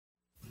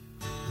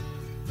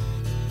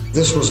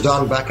This was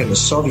done back in the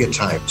Soviet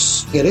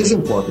times. It is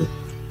important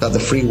that the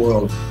free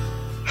world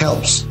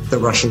helps the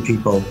Russian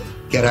people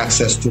get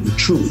access to the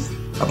truth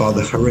about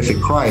the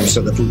horrific crimes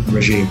that the Putin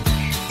regime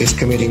is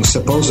committing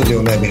supposedly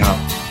on their behalf.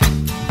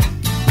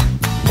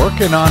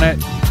 Working on it.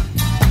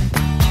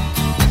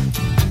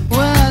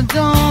 Well, I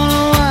don't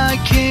know why I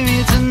came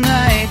here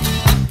tonight.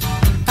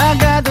 I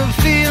got the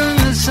feeling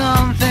that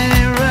something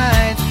ain't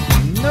right.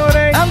 No, it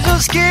ain't. I'm so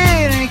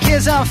scared in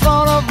case I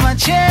fall off my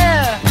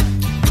chair.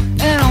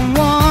 And I'm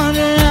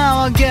wondering how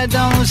I'll get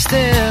down the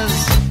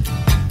stairs.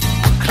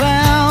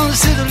 Clowns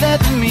to the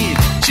left of me,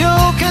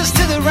 jokers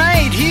to the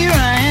right. Here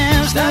I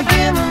am, stuck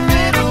in the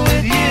middle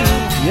with you.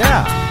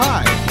 Yeah,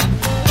 hi.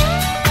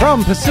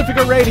 From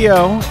Pacifica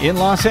Radio in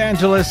Los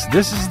Angeles,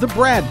 this is the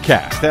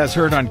BradCast, as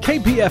heard on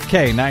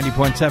KPFK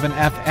 90.7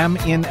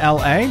 FM in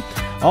LA.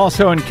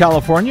 Also in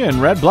California,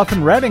 in Red Bluff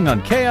and Redding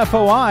on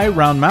KFOI,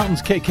 Round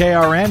Mountains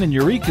KKRN, and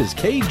Eureka's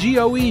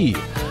KGOE.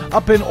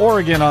 Up in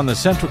Oregon on the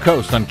Central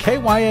Coast on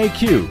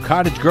KYAQ,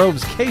 Cottage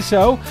Grove's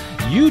KSO,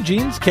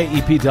 Eugene's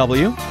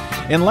KEPW.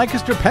 In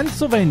Lancaster,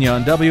 Pennsylvania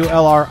on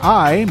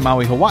WLRI,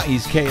 Maui,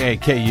 Hawaii's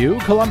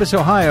KAKU, Columbus,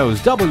 Ohio's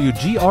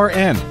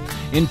WGRN.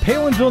 In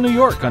Palinville, New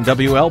York on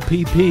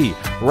WLPP,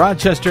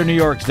 Rochester, New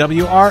York's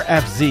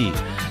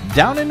WRFZ.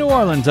 Down in New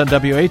Orleans on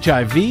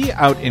WHIV,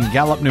 out in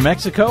Gallup, New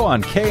Mexico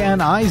on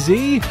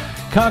KNIZ,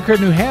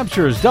 Concord, New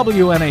Hampshire's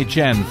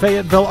WNHN,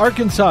 Fayetteville,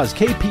 Arkansas's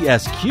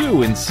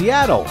KPSQ, in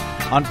Seattle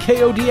on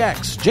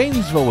KODX,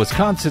 Janesville,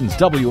 Wisconsin's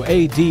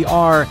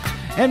WADR,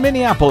 and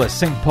Minneapolis,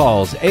 St.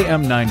 Paul's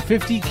AM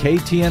 950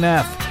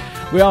 KTNF.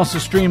 We also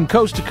stream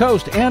coast to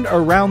coast and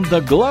around the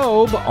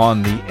globe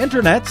on the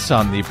internets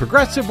on the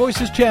Progressive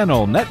Voices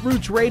channel,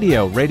 Netroots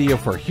Radio, Radio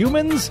for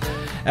Humans,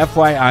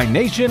 FYI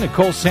Nation,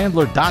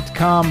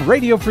 NicoleSandler.com,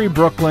 Radio Free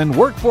Brooklyn,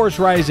 Workforce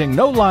Rising,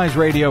 No Lies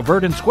Radio,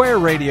 Verdant Square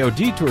Radio,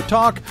 Detour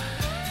Talk,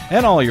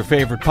 and all your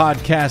favorite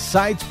podcast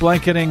sites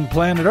blanketing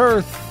planet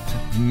Earth,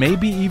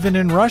 maybe even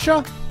in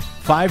Russia.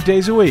 5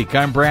 days a week.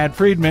 I'm Brad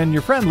Friedman,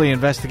 your friendly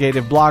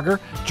investigative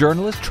blogger,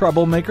 journalist,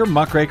 troublemaker,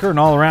 muckraker, and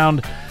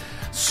all-around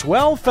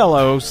swell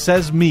fellow,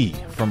 says me,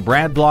 from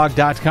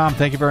bradblog.com.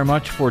 Thank you very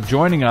much for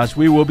joining us.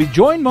 We will be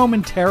joined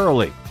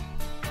momentarily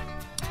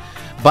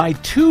by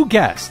two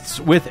guests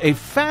with a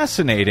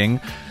fascinating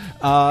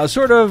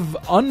sort of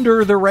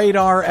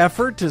under-the-radar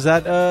effort. Is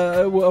that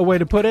a way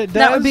to put it, Des?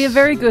 That would be a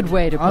very good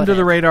way to put it.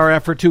 Under-the-radar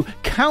effort to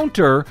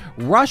counter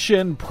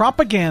Russian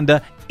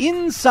propaganda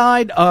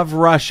inside of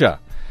Russia.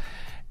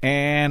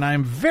 And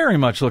I'm very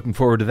much looking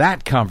forward to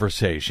that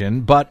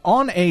conversation. But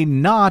on a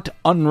not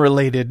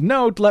unrelated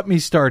note, let me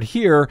start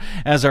here,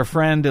 as our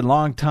friend and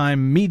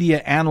longtime media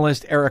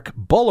analyst Eric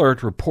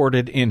Bullard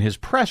reported in his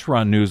Press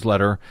Run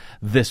newsletter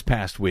this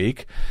past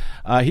week.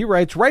 He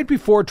writes, right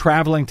before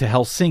traveling to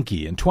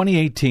Helsinki in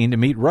 2018 to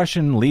meet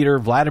Russian leader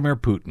Vladimir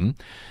Putin,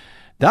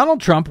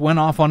 Donald Trump went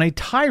off on a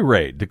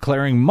tirade,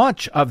 declaring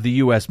much of the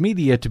U.S.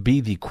 media to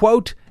be the,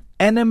 quote,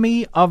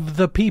 enemy of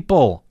the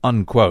people,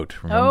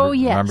 unquote.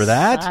 Remember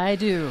that? I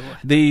do.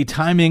 The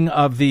timing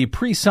of the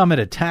pre-summit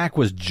attack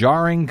was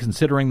jarring,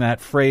 considering that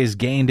phrase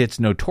gained its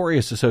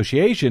notorious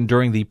association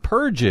during the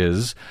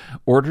purges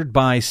ordered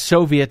by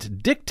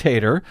Soviet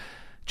dictator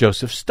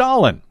Joseph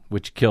Stalin,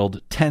 which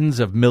killed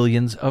tens of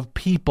millions of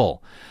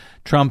people.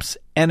 Trump's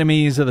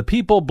enemies of the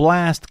people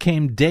blast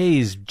came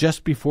days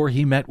just before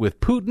he met with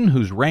Putin,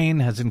 whose reign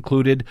has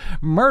included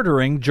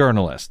murdering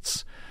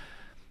journalists.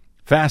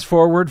 Fast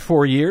forward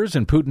 4 years,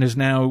 and Putin is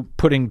now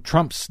putting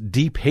Trump's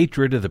deep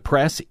hatred of the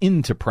press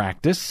into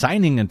practice,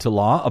 signing into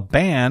law a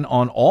ban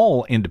on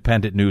all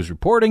independent news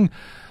reporting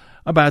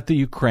about the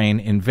Ukraine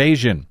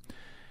invasion.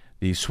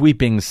 The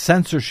sweeping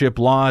censorship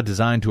law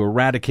designed to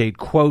eradicate,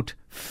 quote,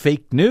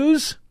 fake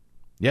news?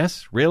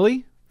 Yes,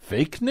 really?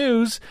 Fake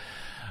news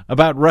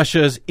about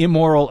Russia's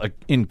immoral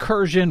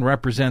incursion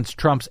represents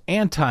Trump's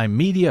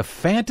anti-media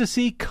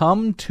fantasy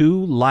come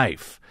to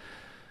life.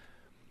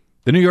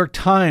 The New York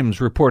Times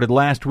reported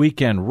last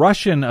weekend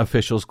Russian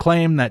officials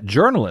claim that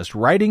journalists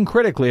writing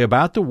critically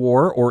about the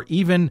war, or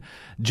even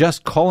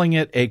just calling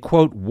it a,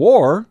 quote,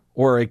 war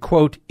or a,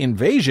 quote,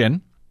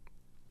 invasion,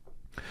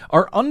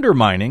 are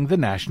undermining the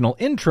national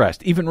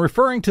interest, even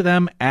referring to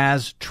them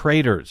as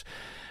traitors.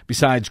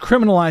 Besides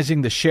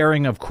criminalizing the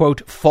sharing of,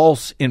 quote,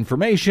 false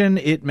information,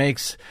 it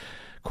makes,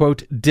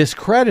 quote,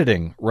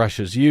 discrediting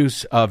Russia's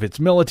use of its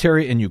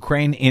military in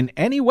Ukraine in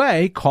any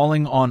way,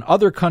 calling on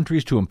other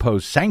countries to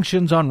impose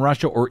sanctions on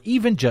Russia, or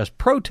even just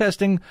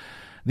protesting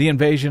the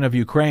invasion of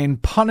Ukraine,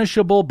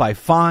 punishable by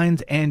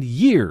fines and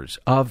years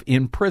of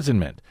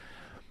imprisonment.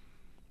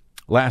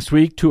 Last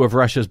week, two of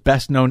Russia's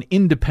best-known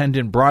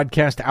independent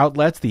broadcast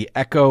outlets, the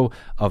Echo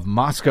of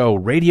Moscow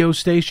radio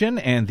station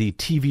and the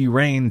TV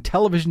Rain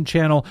television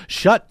channel,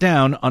 shut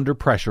down under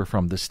pressure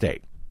from the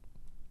state.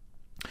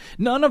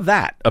 None of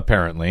that,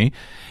 apparently,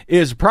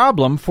 is a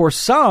problem for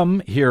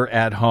some here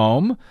at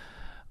home,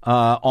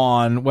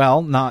 on,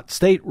 well, not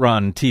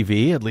state-run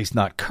TV, at least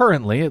not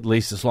currently, at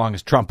least as long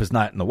as Trump is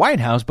not in the White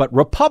House, but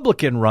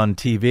Republican-run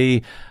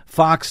TV,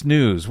 Fox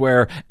News,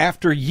 where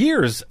after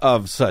years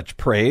of such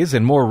praise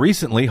and more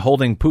recently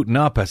holding Putin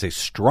up as a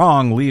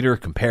strong leader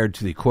compared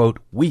to the, quote,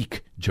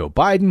 weak Joe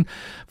Biden,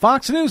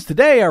 Fox News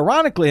today,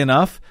 ironically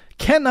enough,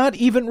 cannot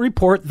even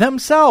report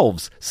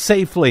themselves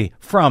safely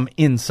from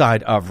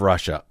inside of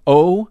Russia.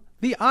 Oh,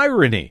 the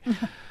irony.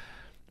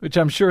 Which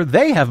I'm sure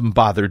they haven't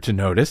bothered to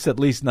notice, at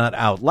least not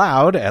out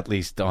loud, at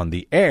least on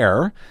the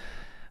air.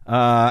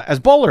 As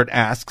Bullard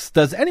asks,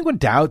 does anyone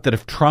doubt that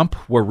if Trump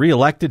were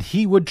reelected,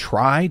 he would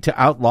try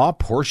to outlaw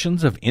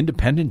portions of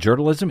independent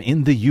journalism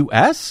in the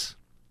U.S.?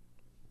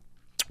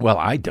 Well,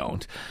 I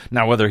don't.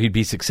 Now, whether he'd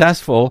be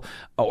successful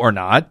or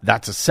not,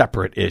 that's a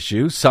separate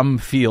issue. Some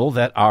feel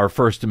that our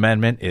First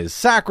Amendment is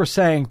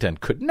sacrosanct and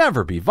could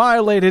never be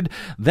violated.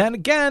 Then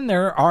again,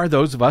 there are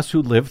those of us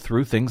who lived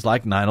through things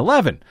like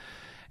 9/11.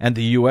 And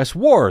the U.S.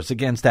 wars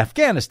against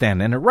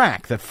Afghanistan and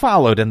Iraq that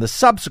followed, and the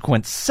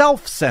subsequent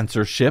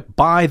self-censorship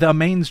by the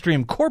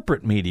mainstream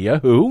corporate media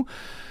who,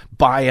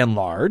 by and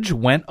large,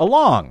 went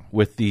along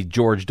with the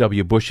George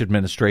W. Bush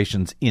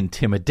administration's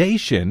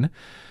intimidation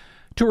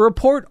to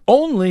report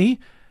only,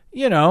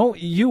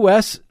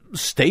 U.S.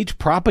 state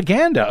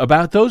propaganda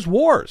about those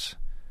wars.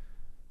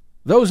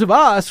 Those of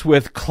us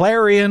with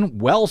clarion,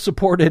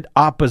 well-supported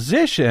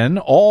opposition,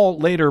 all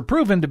later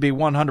proven to be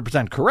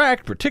 100%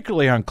 correct,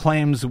 particularly on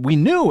claims we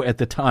knew at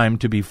the time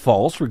to be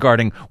false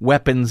regarding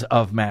weapons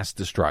of mass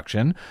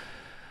destruction.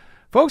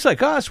 Folks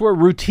like us were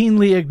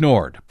routinely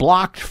ignored,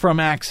 blocked from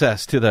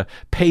access to the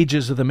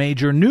pages of the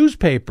major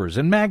newspapers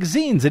and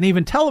magazines and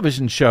even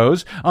television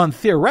shows on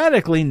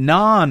theoretically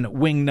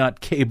non-wingnut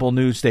cable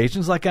news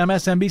stations like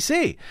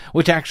MSNBC,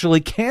 which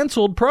actually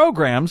canceled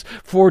programs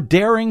for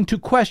daring to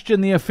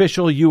question the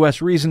official U.S.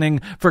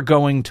 reasoning for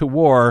going to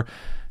war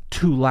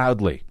too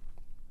loudly.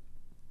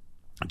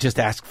 Just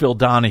ask Phil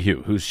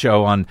Donahue, whose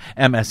show on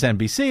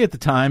MSNBC at the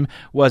time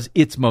was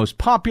its most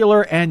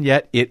popular, and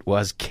yet it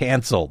was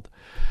canceled.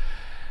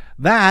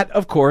 That,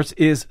 of course,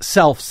 is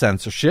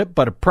self-censorship,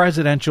 but a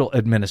presidential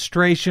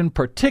administration,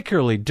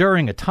 particularly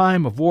during a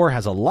time of war,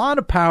 has a lot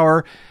of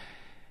power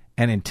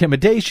and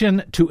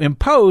intimidation to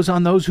impose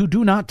on those who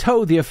do not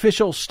toe the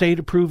official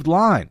state-approved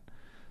line.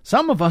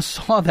 Some of us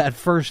saw that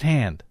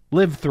firsthand,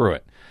 lived through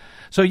it.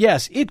 So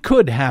yes, it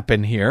could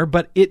happen here,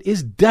 but it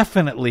is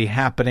definitely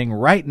happening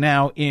right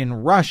now in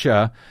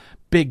Russia,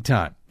 big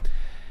time.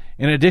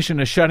 In addition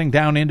to shutting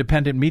down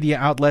independent media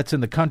outlets in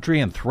the country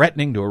and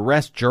threatening to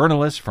arrest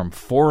journalists from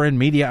foreign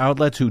media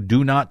outlets who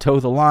do not toe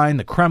the line,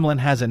 the Kremlin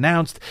has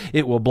announced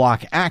it will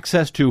block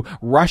access to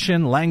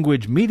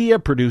Russian-language media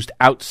produced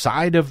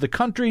outside of the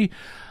country,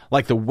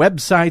 like the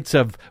websites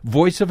of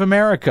Voice of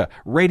America,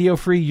 Radio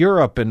Free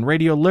Europe, and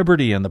Radio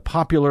Liberty, and the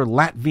popular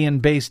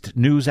Latvian-based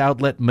news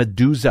outlet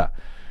Meduza.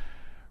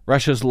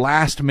 Russia's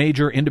last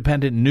major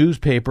independent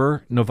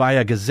newspaper,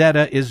 Novaya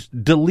Gazeta, is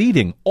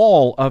deleting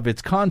all of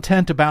its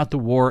content about the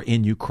war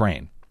in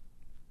Ukraine.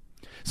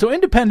 So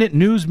independent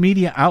news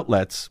media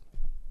outlets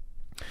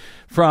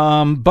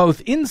from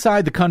both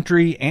inside the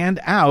country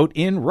and out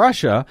in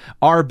Russia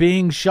are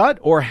being shut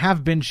or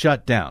have been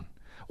shut down.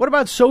 What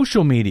about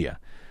social media,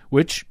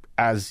 which,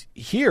 as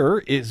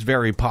here, is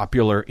very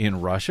popular in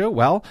Russia?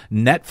 Well,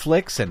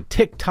 Netflix and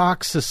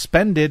TikTok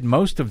suspended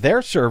most of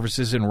their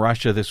services in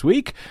Russia this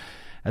week,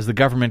 as the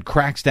government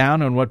cracks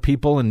down on what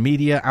people and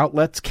media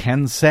outlets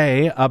can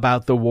say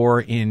about the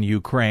war in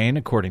Ukraine,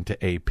 according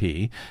to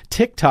AP.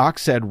 TikTok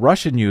said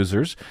Russian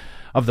users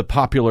of the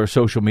popular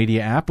social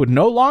media app would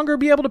no longer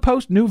be able to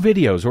post new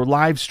videos or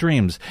live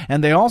streams,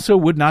 and they also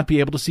would not be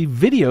able to see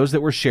videos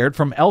that were shared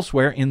from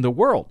elsewhere in the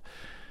world.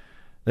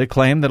 They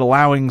claim that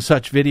allowing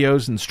such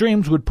videos and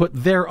streams would put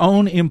their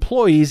own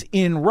employees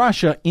in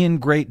Russia in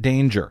great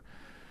danger.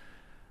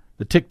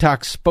 The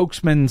TikTok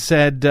spokesman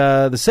said,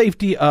 the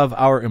safety of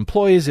our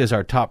employees is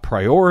our top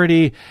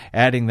priority,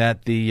 adding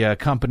that the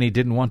company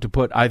didn't want to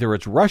put either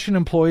its Russian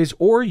employees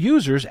or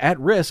users at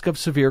risk of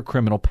severe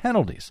criminal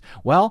penalties.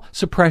 Well,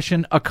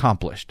 suppression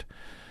accomplished.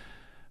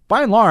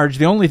 By and large,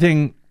 the only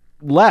thing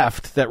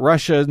left that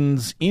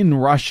Russians in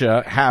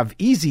Russia have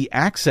easy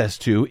access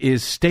to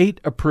is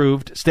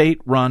state-approved,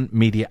 state-run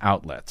media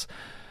outlets.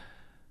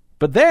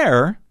 But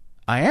there,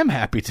 I am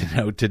happy to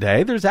note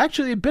today, there's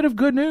actually a bit of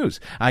good news.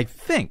 I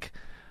think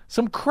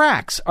some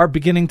cracks are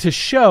beginning to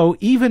show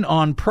even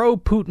on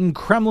pro-Putin,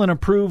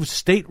 Kremlin-approved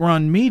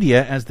state-run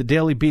media, as the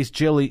Daily Beast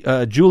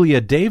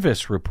Julia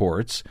Davis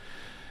reports.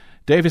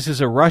 Davis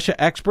is a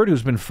Russia expert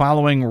who's been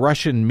following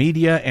Russian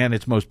media and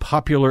its most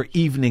popular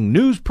evening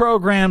news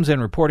programs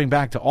and reporting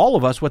back to all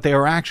of us what they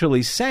are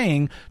actually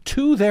saying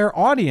to their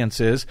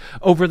audiences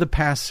over the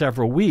past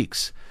several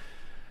weeks.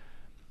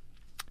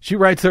 She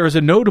writes, there is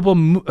a notable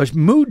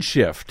mood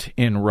shift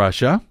in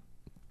Russia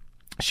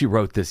She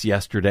wrote this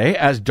yesterday.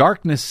 As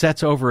darkness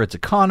sets over its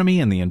economy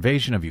and the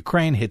invasion of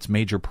Ukraine hits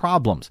major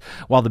problems.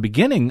 While the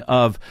beginning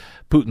of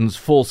Putin's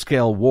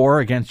full-scale war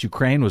against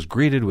Ukraine was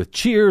greeted with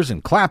cheers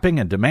and clapping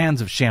and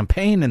demands of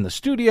champagne in the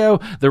studio,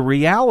 the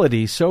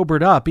reality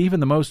sobered up even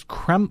the most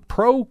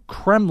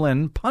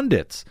pro-Kremlin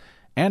pundits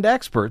and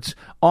experts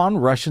on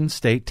Russian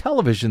state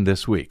television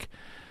this week.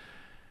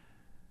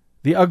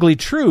 The ugly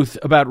truth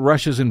about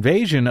Russia's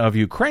invasion of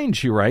Ukraine,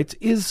 she writes,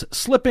 is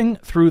slipping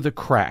through the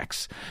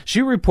cracks.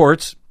 She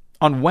reports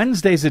on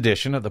Wednesday's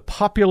edition of the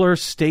popular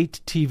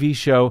state TV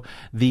show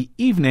The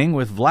Evening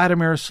with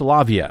Vladimir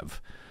Solovyev,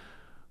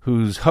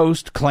 whose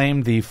host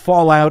claimed the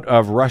fallout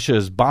of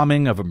Russia's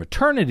bombing of a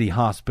maternity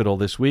hospital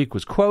this week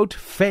was, quote,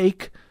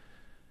 fake,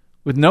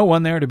 with no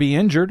one there to be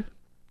injured.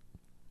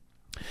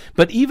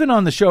 But even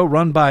on the show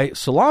run by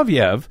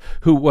Solovyev,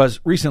 who was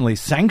recently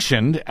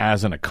sanctioned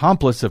as an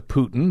accomplice of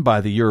Putin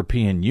by the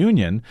European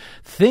Union,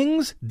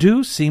 things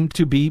do seem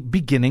to be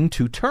beginning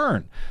to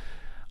turn.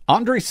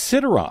 Andrei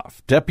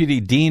Sidorov, deputy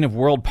dean of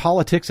world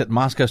politics at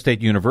Moscow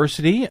State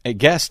University, a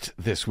guest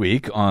this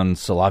week on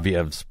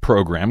Solovyev's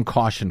program,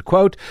 cautioned,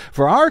 quote,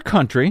 "For our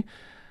country,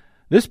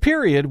 this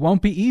period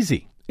won't be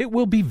easy. It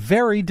will be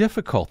very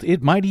difficult.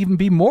 It might even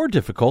be more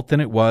difficult than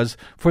it was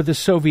for the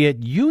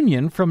Soviet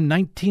Union from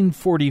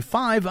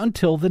 1945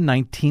 until the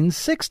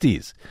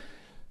 1960s.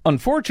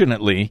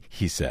 Unfortunately,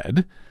 he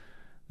said,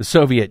 the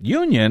Soviet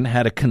Union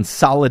had a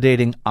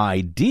consolidating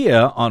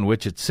idea on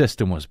which its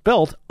system was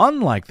built.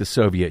 Unlike the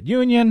Soviet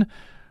Union,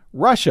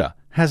 Russia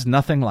has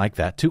nothing like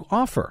that to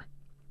offer."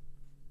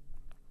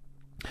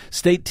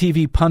 State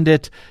TV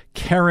pundit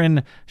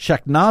Karen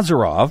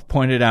Shakhnazarov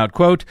pointed out,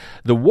 quote,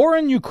 "The war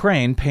in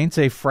Ukraine paints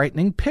a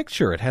frightening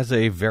picture. It has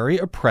a very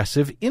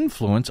oppressive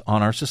influence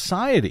on our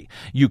society.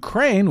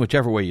 Ukraine,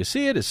 whichever way you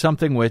see it, is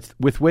something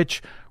with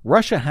which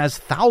Russia has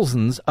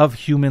thousands of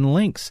human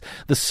links.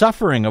 The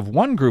suffering of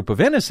one group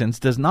of innocents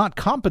does not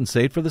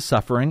compensate for the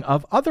suffering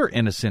of other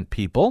innocent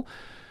people."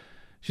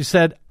 She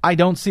said, "I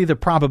don't see the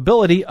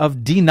probability of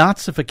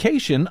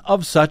denazification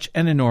of such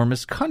an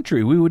enormous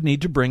country. We would need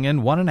to bring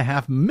in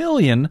 1.5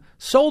 million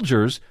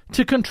soldiers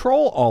to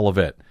control all of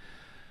it.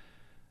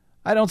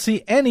 I don't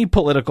see any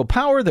political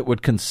power that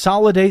would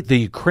consolidate the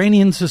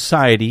Ukrainian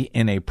society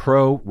in a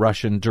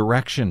pro-Russian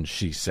direction,"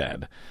 she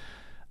said.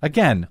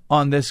 Again,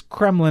 on this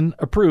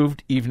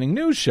Kremlin-approved evening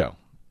news show.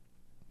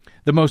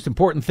 The most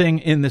important thing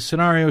in this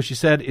scenario, she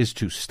said, is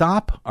to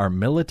stop our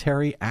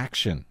military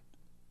action.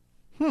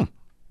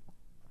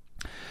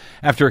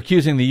 After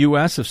accusing the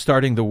U.S. of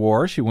starting the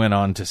war, she went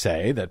on to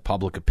say that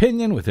public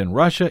opinion within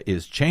Russia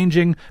is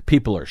changing.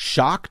 People are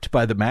shocked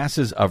by the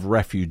masses of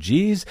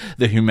refugees,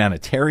 the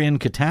humanitarian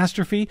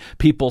catastrophe.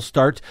 People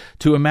start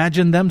to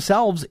imagine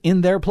themselves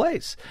in their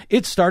place.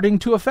 It's starting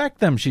to affect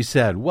them, she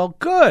said. Well,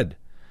 good.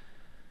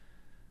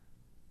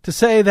 To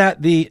say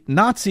that the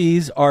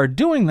Nazis are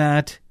doing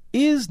that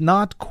is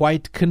not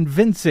quite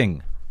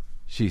convincing,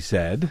 she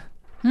said.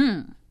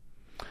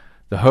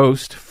 The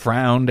host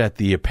frowned at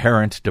the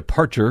apparent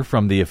departure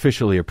from the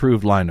officially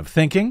approved line of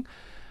thinking,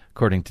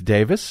 according to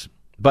Davis.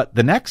 But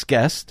the next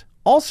guest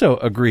also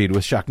agreed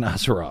with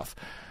Shakhnazarov.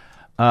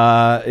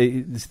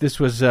 This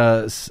was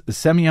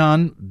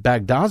Semyon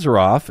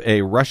Bagdazarov,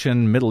 a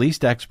Russian Middle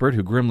East expert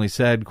who grimly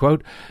said,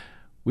 quote,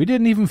 "We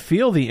didn't even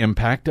feel the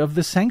impact of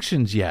the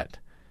sanctions yet.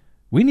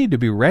 We need to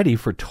be ready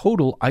for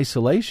total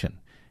isolation."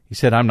 He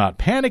said, "I'm not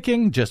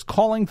panicking, just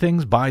calling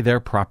things by their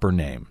proper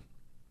name."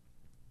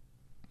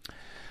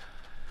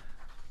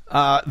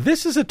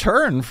 This is a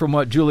turn from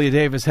what Julia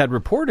Davis had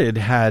reported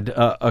had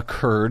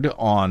occurred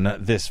on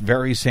this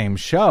very same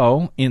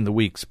show in the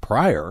weeks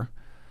prior.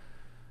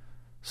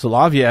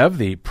 Solovyev,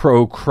 the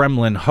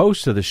pro-Kremlin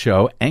host of the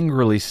show,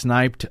 angrily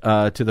sniped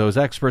to those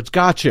experts,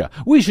 "Gotcha.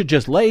 We should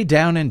just lay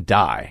down and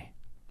die."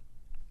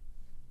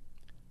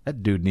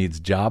 That dude needs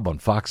a job on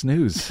Fox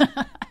News.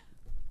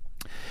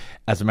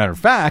 As a matter of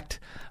fact,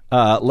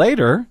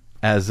 later,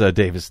 as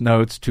Davis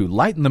notes, to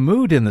lighten the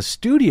mood in the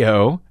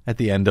studio at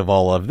the end of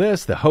all of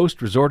this, the host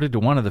resorted to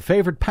one of the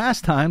favorite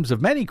pastimes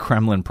of many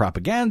Kremlin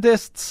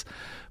propagandists,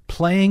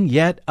 playing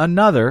yet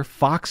another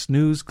Fox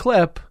News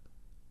clip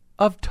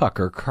of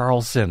Tucker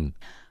Carlson.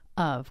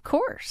 Of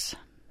course.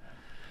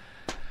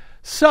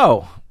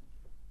 So,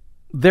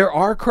 there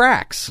are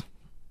cracks,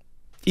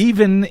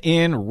 even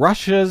in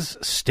Russia's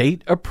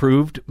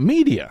state-approved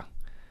media.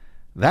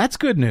 That's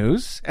good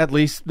news. At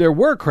least there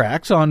were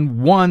cracks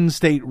on one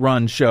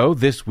state-run show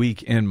this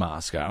week in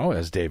Moscow,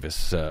 as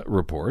Davis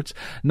reports.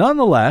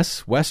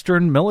 Nonetheless,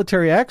 Western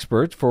military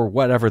experts, for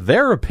whatever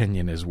their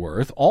opinion is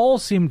worth, all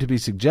seem to be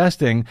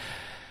suggesting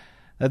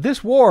that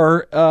this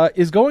war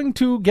is going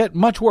to get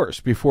much worse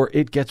before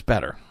it gets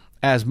better,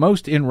 as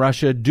most in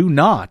Russia do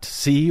not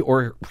see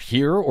or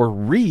hear or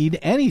read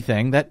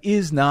anything that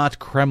is not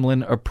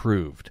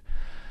Kremlin-approved.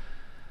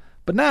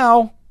 But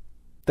now,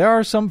 there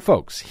are some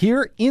folks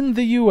here in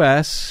the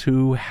U.S.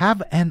 who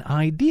have an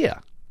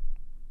idea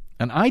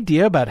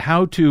about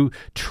how to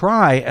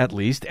try, at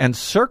least, and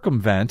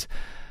circumvent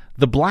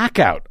the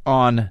blackout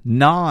on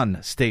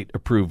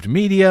non-state-approved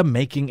media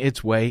making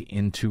its way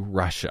into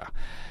Russia.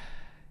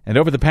 And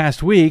over the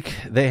past week,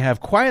 they have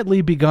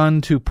quietly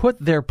begun to put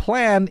their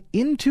plan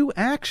into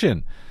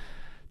action,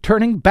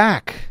 turning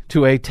back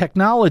to a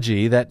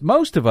technology that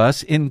most of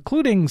us,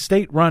 including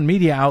state-run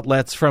media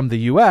outlets from the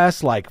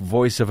U.S. like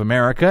Voice of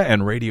America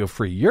and Radio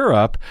Free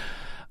Europe,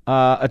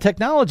 a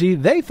technology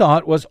they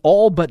thought was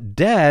all but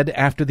dead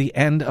after the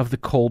end of the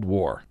Cold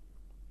War.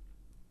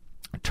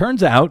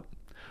 Turns out,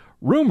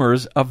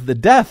 rumors of the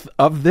death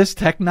of this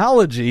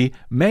technology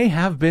may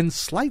have been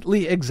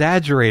slightly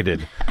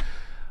exaggerated,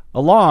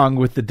 along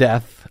with the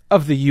death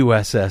of the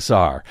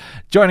USSR.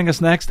 Joining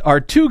us next are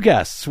two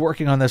guests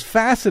working on this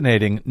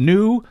fascinating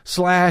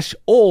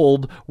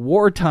new/old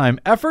wartime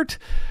effort,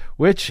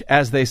 which,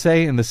 as they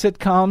say in the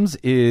sitcoms,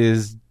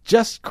 is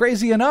just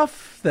crazy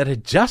enough that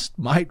it just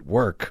might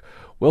work.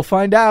 We'll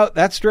find out.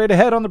 That's straight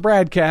ahead on the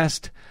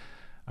BradCast.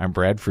 I'm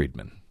Brad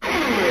Friedman.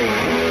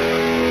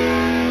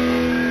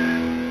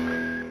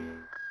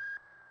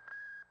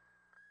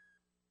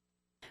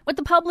 What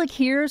the public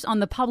hears on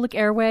the public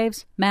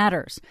airwaves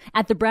matters.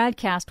 At the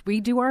BradCast, we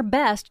do our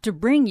best to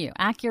bring you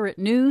accurate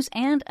news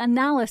and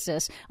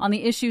analysis on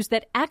the issues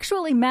that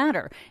actually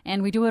matter,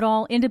 and we do it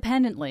all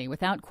independently,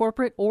 without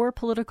corporate or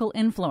political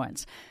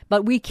influence.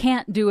 But we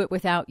can't do it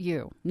without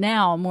you,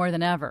 now more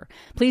than ever.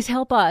 Please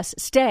help us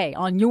stay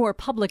on your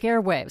public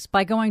airwaves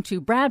by going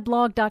to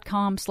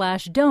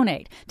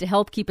bradblog.com/donate to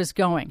help keep us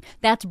going.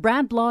 That's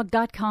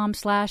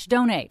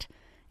bradblog.com/donate.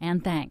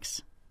 And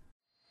thanks.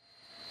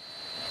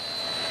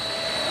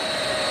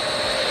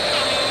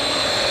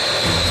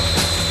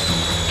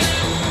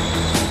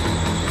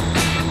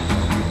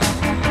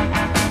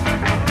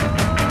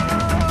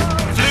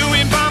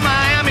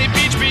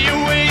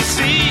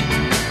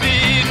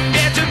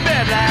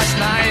 Last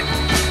night,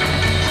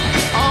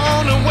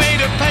 on the way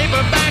to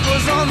paperback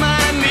was on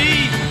my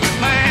knee.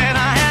 Man,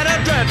 I had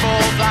a dreadful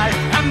flight.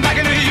 I'm back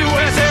in the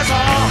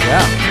USSR.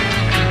 Yeah.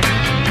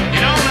 You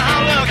don't know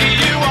how lucky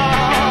you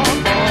are,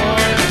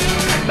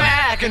 boys.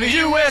 Back in the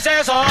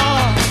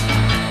USSR.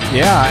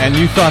 Yeah, and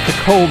you thought the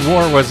Cold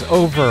War was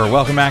over.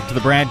 Welcome back to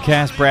the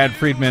BradCast. Brad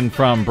Friedman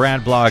from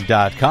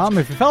bradblog.com.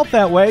 If you felt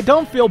that way,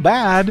 don't feel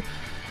bad.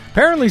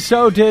 Apparently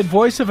so did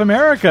Voice of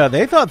America.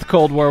 They thought the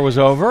Cold War was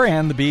over,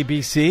 and the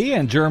BBC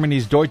and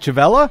Germany's Deutsche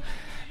Welle,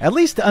 at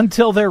least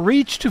until their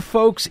reach to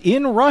folks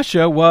in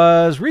Russia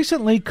was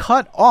recently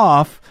cut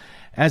off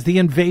as the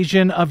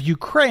invasion of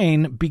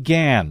Ukraine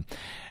began.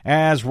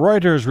 As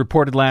Reuters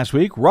reported last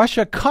week,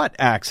 Russia cut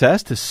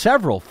access to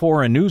several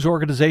foreign news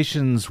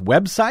organizations'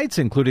 websites,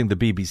 including the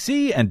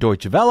BBC and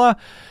Deutsche Welle,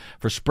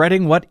 for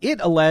spreading what it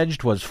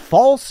alleged was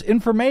false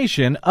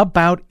information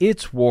about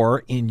its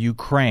war in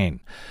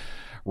Ukraine.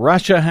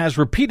 Russia has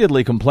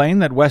repeatedly complained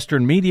that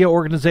Western media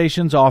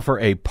organizations offer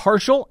a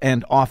partial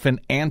and often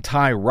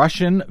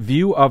anti-Russian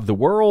view of the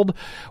world,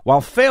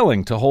 while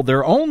failing to hold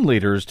their own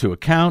leaders to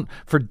account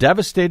for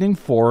devastating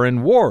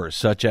foreign wars,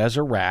 such as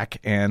Iraq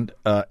and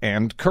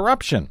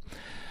corruption.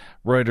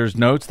 Reuters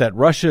notes that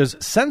Russia's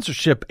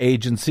censorship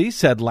agency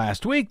said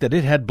last week that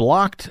it had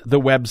blocked the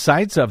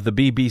websites of the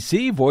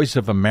BBC, Voice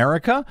of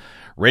America,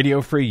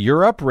 Radio Free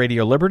Europe,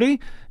 Radio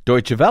Liberty,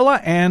 Deutsche Welle,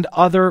 and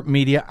other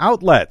media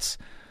outlets.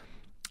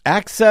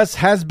 Access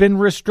has been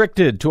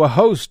restricted to a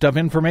host of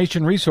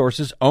information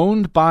resources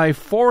owned by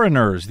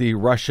foreigners, the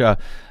Russia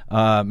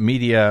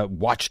media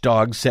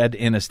watchdog said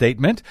in a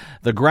statement.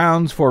 The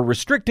grounds for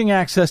restricting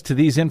access to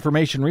these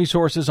information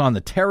resources on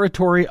the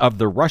territory of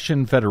the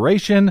Russian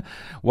Federation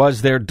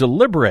was their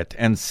deliberate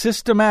and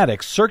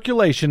systematic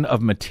circulation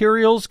of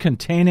materials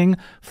containing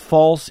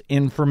false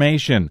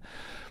information.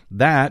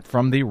 That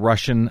from the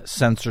Russian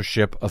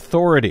Censorship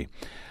Authority.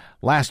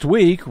 Last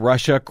week,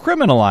 Russia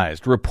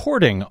criminalized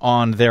reporting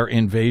on their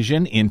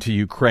invasion into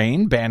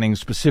Ukraine, banning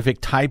specific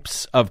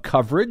types of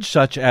coverage,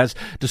 such as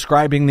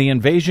describing the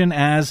invasion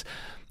as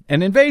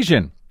an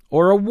invasion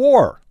or a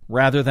war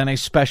rather than a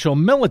special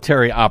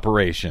military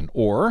operation,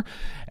 or,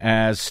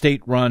 as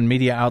state-run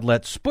media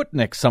outlet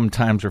Sputnik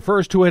sometimes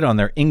refers to it on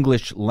their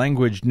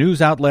English-language news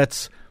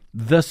outlets,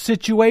 the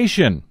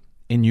situation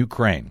in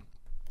Ukraine.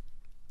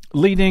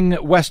 Leading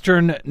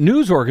Western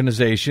news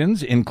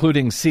organizations,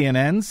 including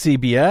CNN,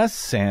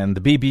 CBS, and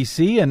the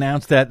BBC,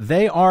 announced that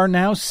they are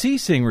now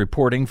ceasing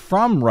reporting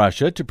from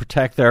Russia to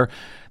protect their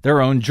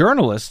own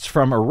journalists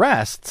from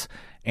arrests,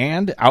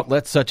 and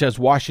outlets such as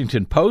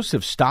Washington Post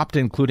have stopped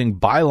including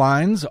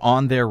bylines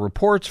on their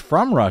reports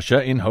from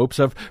Russia in hopes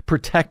of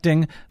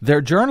protecting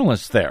their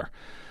journalists there.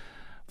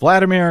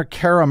 Vladimir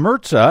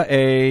Kara-Murza,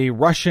 a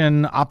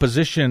Russian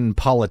opposition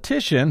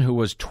politician who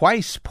was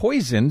twice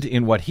poisoned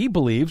in what he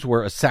believes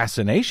were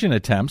assassination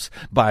attempts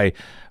by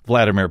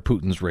Vladimir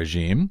Putin's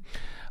regime,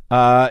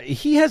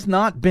 he has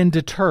not been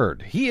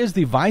deterred. He is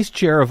the vice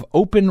chair of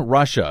Open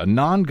Russia, a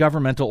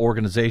non-governmental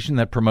organization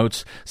that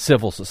promotes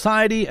civil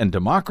society and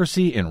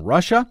democracy in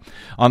Russia.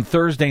 On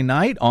Thursday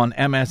night on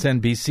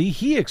MSNBC,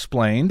 he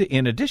explained,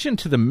 in addition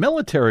to the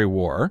military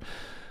war,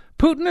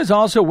 Putin is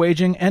also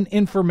waging an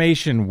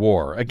information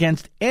war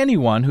against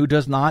anyone who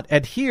does not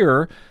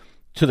adhere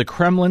to the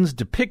Kremlin's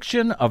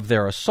depiction of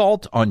their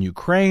assault on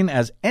Ukraine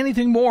as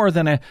anything more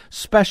than a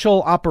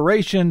special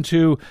operation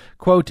to,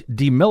 quote,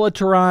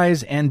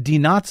 demilitarize and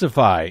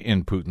denazify,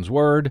 in Putin's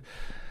word,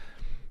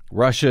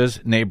 Russia's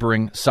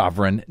neighboring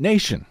sovereign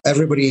nation.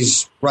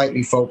 Everybody's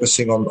rightly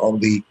focusing on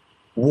the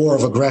war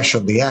of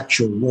aggression, the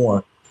actual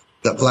war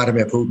that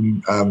Vladimir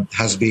Putin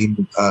has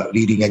been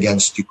leading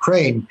against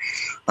Ukraine.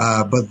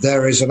 But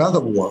there is another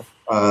war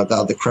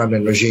that the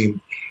Kremlin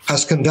regime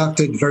has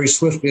conducted very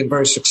swiftly and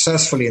very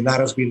successfully, and that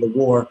has been the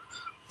war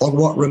on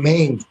what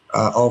remained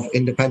of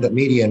independent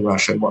media in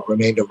Russia and what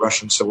remained of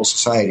Russian civil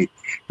society.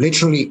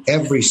 Literally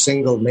every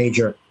single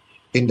major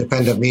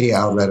independent media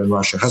outlet in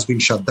Russia has been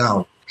shut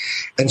down.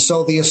 And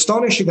so the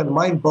astonishing and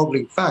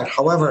mind-boggling fact,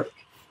 however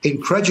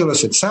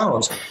incredulous it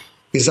sounds,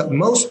 is that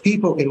most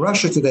people in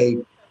Russia today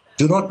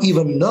do not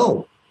even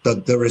know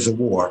that there is a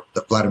war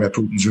that Vladimir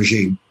Putin's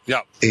regime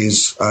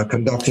is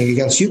conducting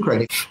against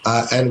Ukraine.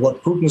 And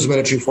what Putin's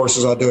military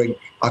forces are doing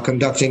are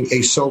conducting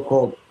a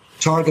so-called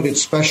targeted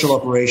special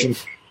operation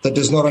that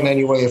does not in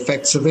any way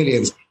affect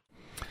civilians.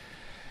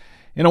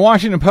 In a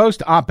Washington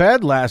Post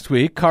op-ed last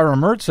week,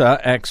 Kara-Murza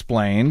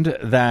explained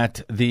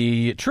that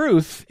the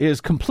truth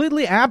is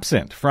completely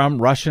absent from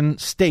Russian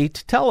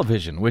state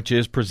television, which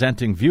is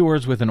presenting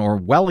viewers with an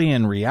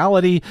Orwellian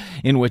reality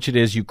in which it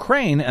is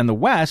Ukraine and the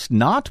West,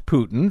 not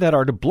Putin, that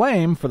are to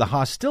blame for the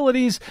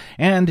hostilities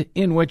and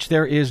in which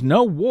there is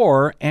no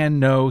war and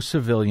no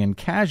civilian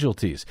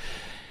casualties.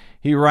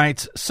 He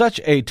writes, such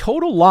a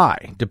total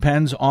lie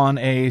depends on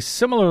a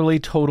similarly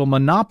total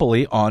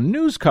monopoly on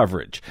news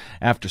coverage.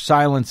 After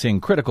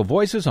silencing critical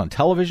voices on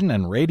television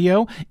and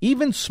radio,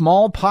 even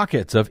small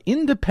pockets of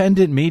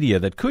independent media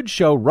that could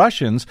show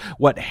Russians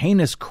what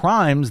heinous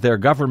crimes their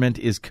government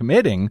is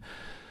committing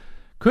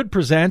could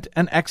present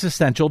an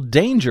existential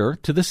danger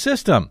to the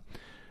system.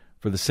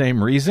 For the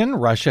same reason,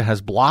 Russia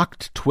has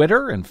blocked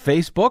Twitter and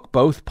Facebook,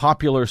 both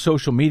popular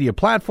social media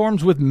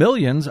platforms with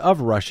millions of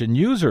Russian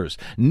users.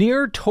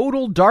 Near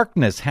total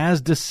darkness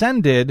has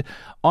descended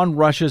on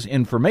Russia's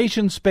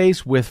information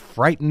space with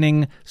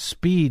frightening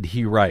speed,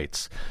 he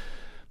writes.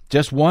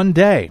 Just one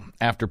day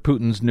after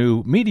Putin's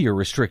new media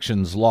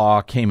restrictions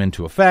law came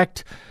into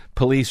effect,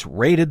 police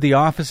raided the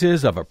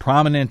offices of a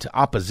prominent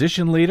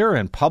opposition leader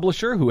and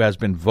publisher who has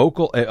been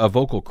a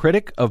vocal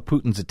critic of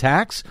Putin's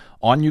attacks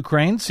on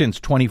Ukraine since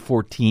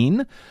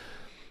 2014.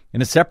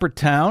 In a separate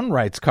town,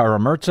 writes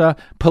Kara-Murza,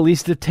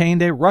 police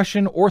detained a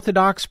Russian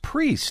Orthodox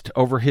priest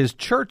over his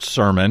church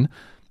sermon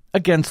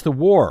against the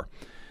war.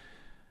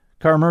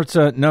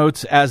 Kara-Murza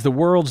notes, as the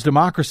world's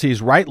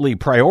democracies rightly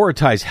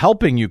prioritize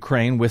helping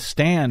Ukraine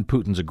withstand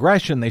Putin's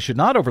aggression, they should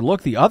not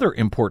overlook the other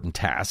important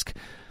task: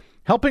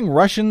 helping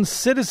Russian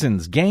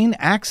citizens gain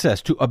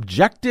access to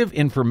objective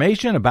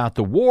information about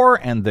the war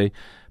and the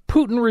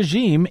Putin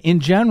regime in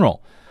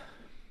general.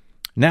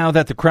 Now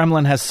that the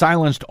Kremlin has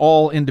silenced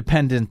all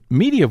independent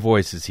media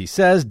voices, he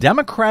says,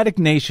 democratic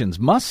nations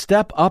must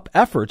step up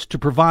efforts to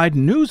provide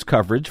news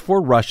coverage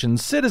for Russian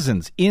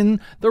citizens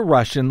in the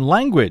Russian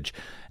language,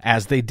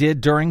 as they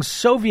did during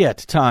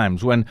Soviet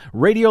times when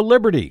Radio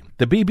Liberty,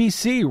 the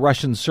BBC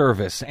Russian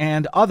service,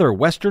 and other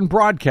Western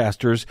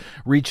broadcasters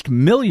reached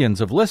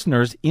millions of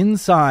listeners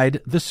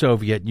inside the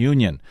Soviet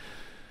Union.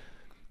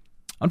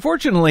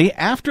 Unfortunately,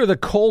 after the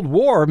Cold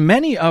War,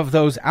 many of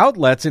those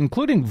outlets,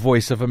 including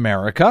Voice of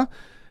America,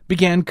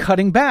 began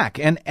cutting back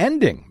and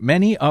ending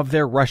many of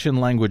their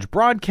Russian-language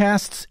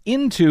broadcasts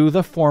into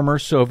the former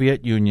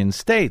Soviet Union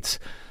states.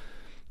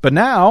 But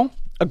now,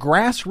 a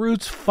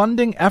grassroots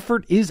funding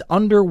effort is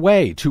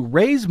underway to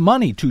raise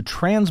money to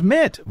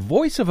transmit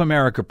Voice of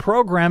America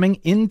programming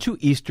into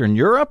Eastern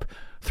Europe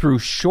through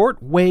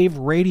shortwave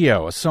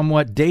radio, a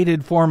somewhat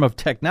dated form of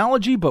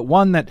technology, but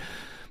one that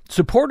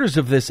supporters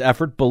of this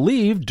effort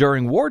believe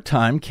during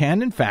wartime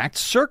can, in fact,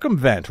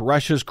 circumvent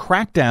Russia's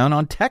crackdown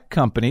on tech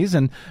companies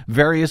and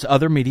various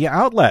other media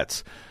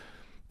outlets.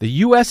 The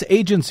U.S.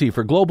 Agency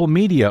for Global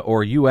Media,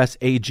 or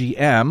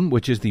USAGM,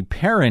 which is the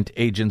parent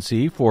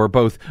agency for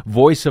both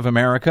Voice of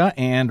America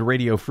and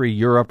Radio Free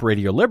Europe,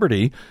 Radio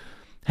Liberty,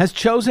 has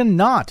chosen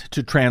not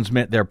to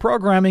transmit their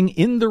programming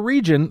in the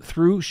region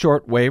through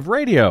shortwave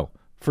radio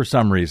for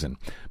some reason.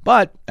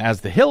 But,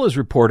 as The Hill is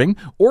reporting,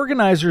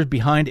 organizers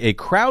behind a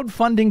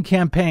crowdfunding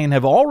campaign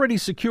have already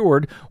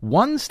secured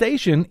one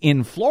station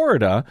in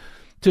Florida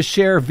to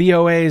share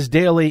VOA's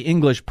daily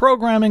English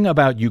programming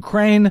about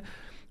Ukraine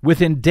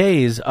within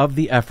days of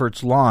the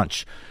effort's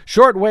launch.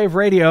 Shortwave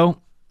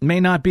radio may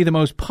not be the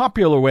most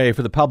popular way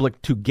for the public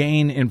to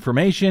gain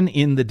information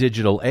in the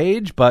digital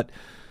age, but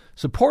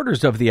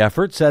supporters of the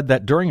effort said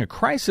that during a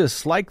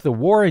crisis like the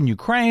war in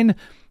Ukraine,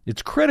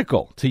 it's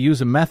critical to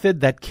use a method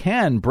that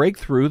can break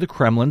through the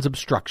Kremlin's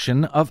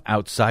obstruction of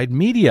outside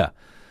media.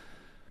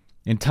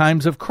 In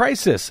times of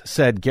crisis,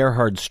 said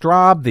Gerhard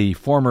Straub, the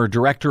former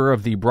director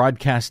of the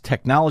Broadcast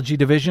Technology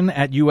Division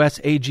at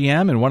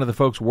USAGM and one of the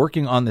folks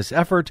working on this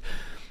effort,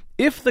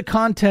 if the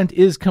content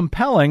is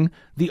compelling,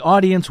 the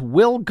audience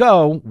will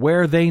go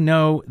where they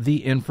know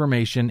the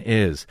information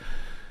is.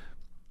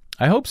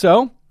 I hope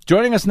so.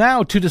 Joining us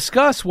now to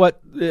discuss what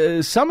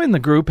some in the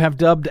group have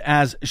dubbed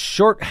as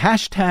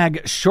 #Shortwaves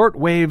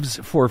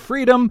for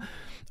Freedom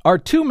are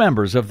two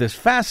members of this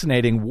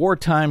fascinating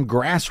wartime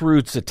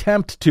grassroots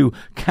attempt to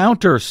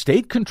counter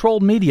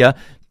state-controlled media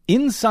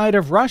inside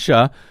of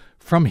Russia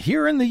from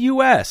here in the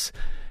U.S.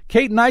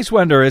 Kate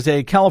Neiswender is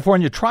a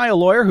California trial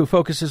lawyer who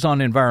focuses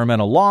on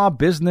environmental law,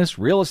 business,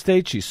 real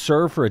estate. She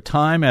served for a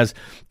time as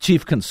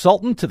chief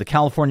consultant to the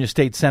California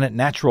State Senate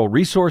Natural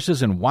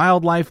Resources and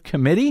Wildlife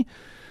Committee.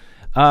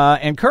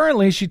 And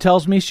currently, she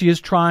tells me she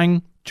is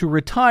trying to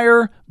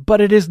retire, but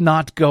it is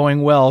not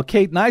going well.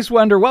 Kate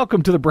Neiswender,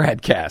 welcome to the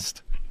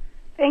BradCast.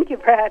 Thank you,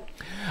 Brad.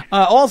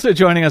 Also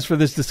joining us for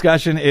this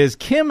discussion is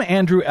Kim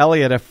Andrew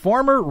Elliott, a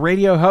former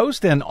radio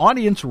host and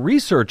audience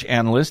research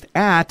analyst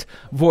at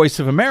Voice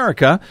of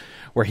America,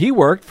 where he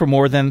worked for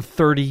more than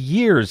 30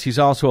 years. He's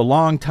also a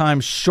longtime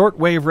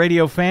shortwave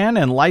radio fan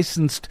and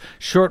licensed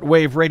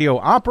shortwave radio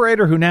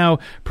operator who now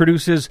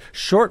produces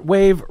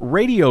Shortwave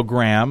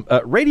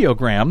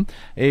Radiogram,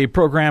 a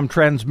program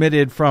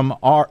transmitted from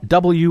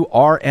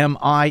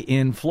WRMI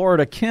in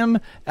Florida. Kim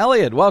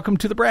Elliott, welcome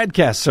to the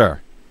BradCast,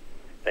 sir.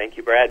 Thank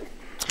you, Brad.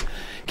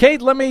 Kate,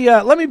 let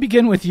me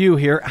begin with you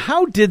here.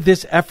 How did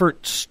this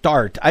effort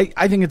start?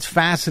 I think it's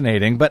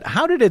fascinating, but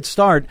how did it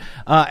start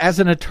as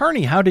an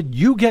attorney? How did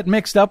you get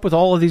mixed up with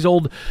all of these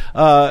old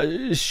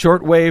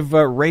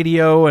shortwave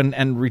radio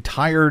and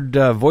retired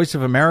Voice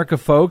of America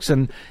folks?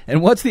 And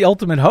what's the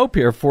ultimate hope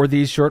here for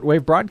these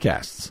shortwave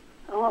broadcasts?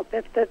 Oh,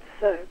 that's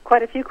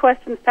quite a few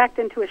questions packed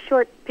into a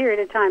short period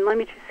of time. Let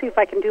me see if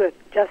I can do it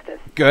justice.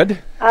 Good.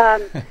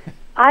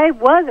 I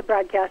was a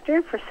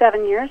broadcaster for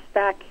 7 years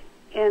back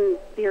in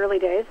the early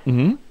days,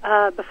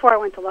 before I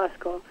went to law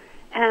school,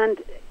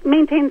 and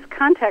maintains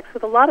contacts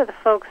with a lot of the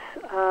folks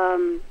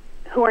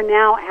who are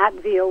now at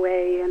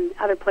VOA and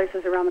other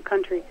places around the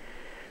country.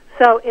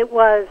 So it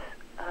was,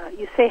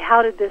 you say,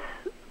 how did it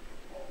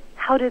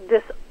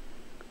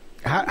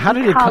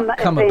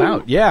come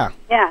about? Yeah.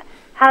 Yeah.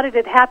 How did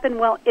it happen?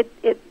 Well,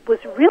 it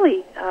was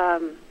really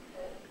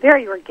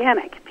very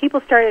organic. People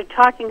started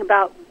talking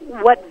about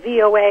what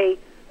VOA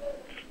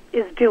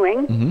is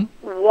doing,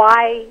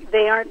 why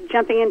they aren't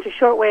jumping into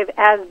shortwave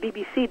as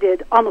BBC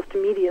did almost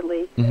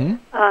immediately.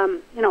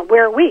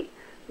 Where are we?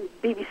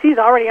 BBC's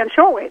already on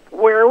shortwave.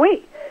 Where are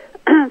we?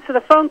 So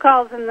the phone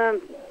calls and the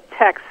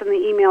texts and the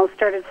emails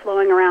started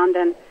flowing around,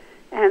 and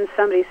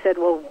somebody said,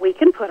 well, we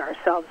can put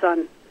ourselves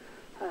on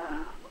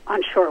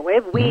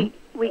shortwave. We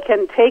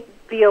can take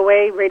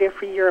VOA, Radio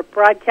Free Europe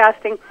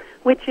Broadcasting,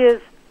 which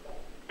is,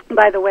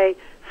 by the way,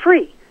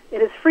 free.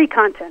 It is free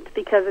content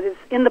because it is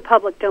in the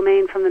public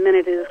domain from the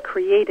minute it is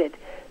created.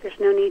 There's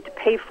no need to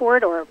pay for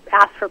it or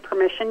ask for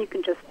permission. You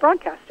can just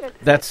broadcast it.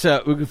 That's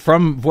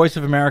from Voice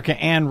of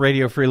America and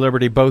Radio Free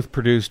Liberty, both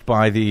produced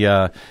by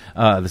the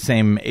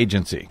same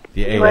agency,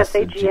 the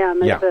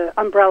USAGM is the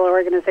umbrella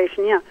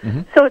organization. Yeah.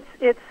 So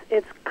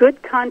it's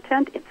good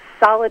content. It's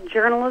solid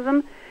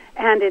journalism,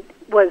 and it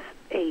was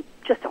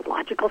just a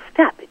logical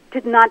step. It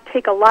did not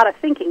take a lot of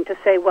thinking to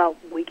say, well,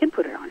 we can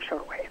put it on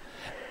shortwave.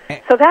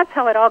 So that's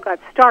how it all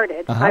got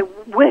started. I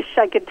wish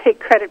I could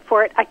take credit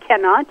for it. I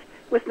cannot.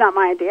 It was not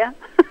my idea.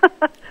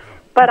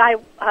 But I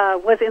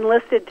was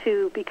enlisted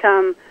to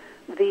become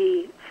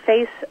the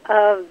face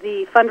of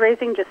the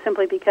fundraising just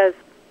simply because,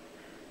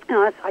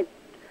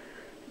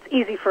 it's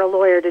easy for a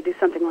lawyer to do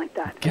something like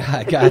that.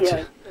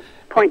 Gotcha.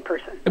 Point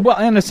person. Well,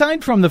 and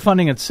aside from the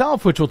funding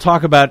itself, which we'll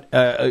talk about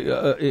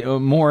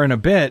more in a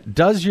bit,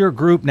 does your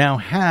group now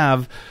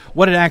have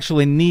what it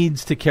actually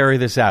needs to carry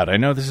this out? I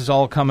know this has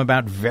all come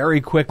about very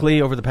quickly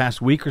over the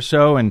past week or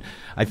so, and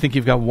I think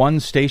you've got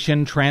one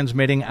station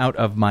transmitting out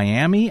of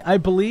Miami, I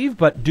believe,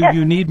 but do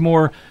you need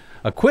more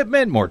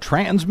equipment, more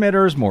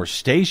transmitters, more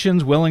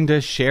stations willing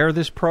to share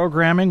this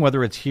programming,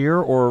 whether it's here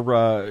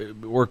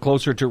or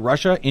closer to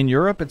Russia, in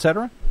Europe, et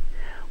cetera?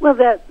 Well,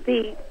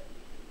 it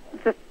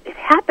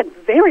happened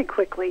very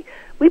quickly.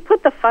 We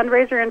put the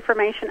fundraiser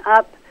information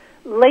up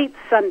late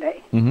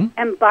Sunday,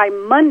 and by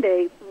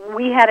Monday,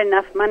 we had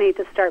enough money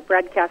to start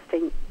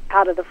broadcasting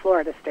out of the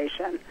Florida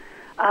station.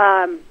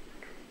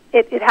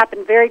 It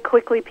happened very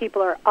quickly.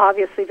 People are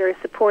obviously very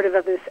supportive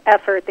of this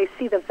effort. They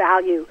see the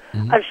value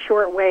of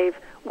shortwave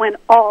when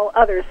all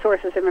other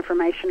sources of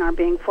information are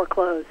being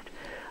foreclosed.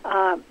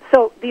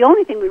 So the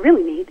only thing we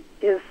really need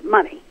is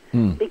money,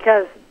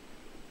 because,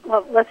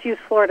 well, let's use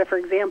Florida, for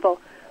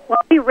example. When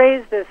we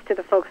raised this to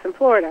the folks in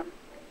Florida,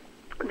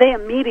 they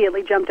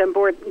immediately jumped on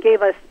board and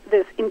gave us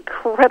this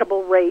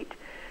incredible rate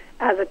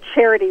as a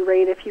charity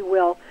rate, if you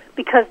will,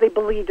 because they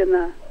believed in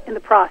the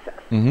process.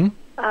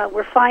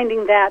 We're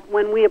finding that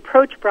when we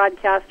approach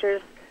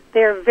broadcasters,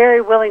 they're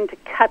very willing to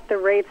cut the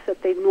rates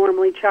that they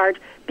normally charge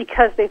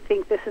because they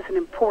think this is an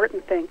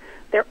important thing.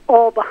 They're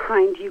all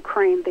behind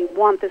Ukraine. They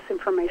want this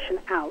information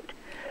out.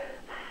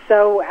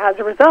 So as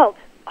a result,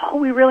 all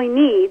we really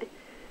need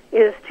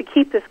is to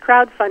keep this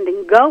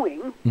crowdfunding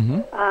going.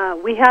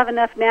 We have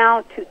enough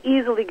now to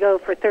easily go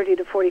for 30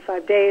 to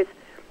 45 days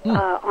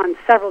on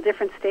several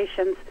different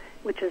stations,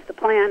 which is the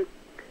plan.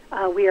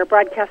 We are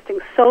broadcasting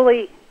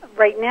solely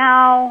right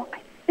now. I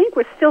think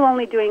we're still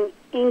only doing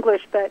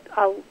English, but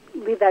I'll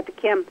leave that to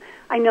Kim.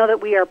 I know that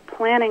we are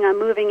planning on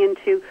moving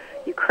into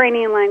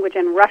Ukrainian language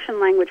and Russian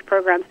language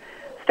programs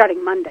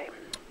starting Monday.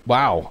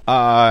 Wow.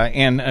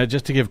 And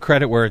just to give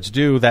credit where it's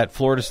due, that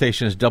Florida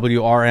station is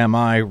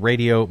WRMI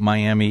Radio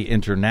Miami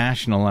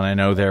International, and I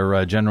know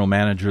their general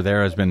manager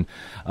there has been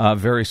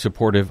very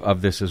supportive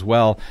of this as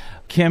well.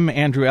 Kim,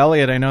 Andrew,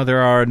 Elliott, I know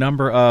there are a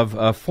number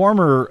of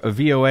former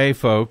VOA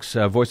folks,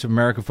 Voice of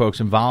America folks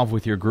involved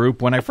with your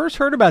group. When I first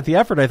heard about the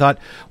effort, I thought,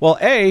 well,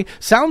 A,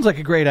 sounds like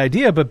a great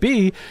idea, but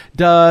B,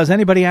 does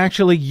anybody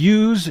actually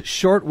use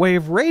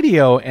shortwave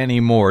radio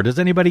anymore? Does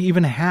anybody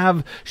even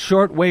have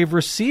shortwave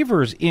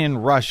receivers in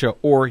Russia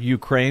or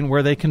Ukraine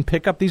where they can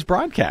pick up these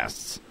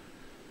broadcasts?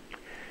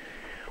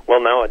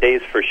 Well,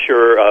 nowadays, for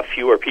sure,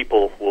 fewer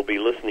people will be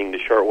listening to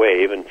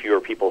shortwave, and fewer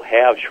people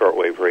have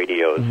shortwave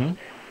radios. Mm-hmm.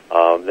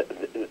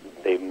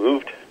 They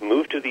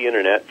moved to the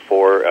internet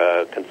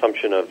for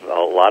consumption of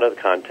a lot of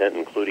the content,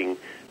 including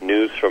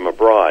news from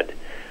abroad.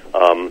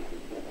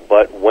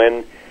 But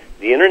when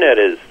the internet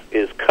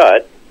is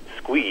cut,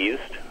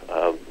 squeezed,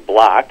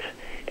 blocked,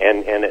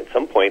 and at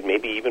some point,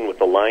 maybe even with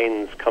the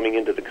lines coming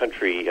into the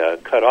country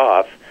cut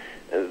off,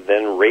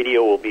 then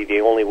radio will be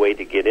the only way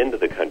to get into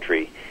the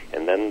country,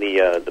 and then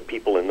the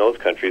people in those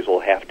countries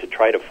will have to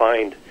try to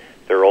find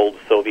their old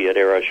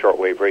Soviet-era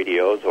shortwave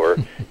radios, or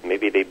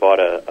maybe they bought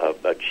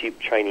a cheap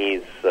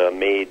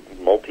Chinese-made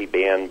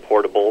multi-band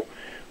portable,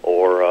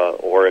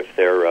 or if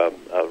they're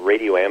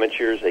radio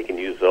amateurs, they can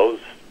use those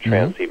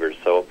transceivers.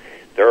 So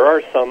there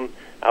are some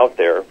out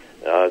there.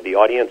 The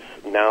audience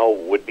now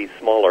would be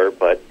smaller,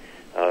 but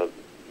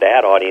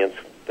that audience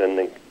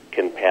then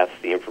can pass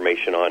the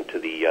information on to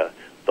the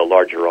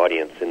larger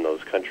audience in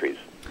those countries.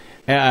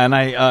 And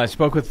I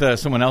spoke with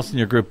someone else in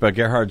your group,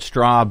 Gerhard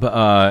Straub,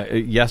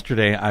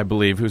 yesterday, I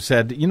believe, who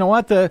said, you know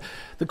what, the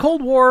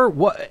Cold War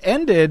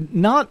ended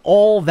not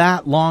all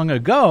that long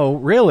ago,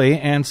 really,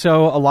 and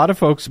so a lot of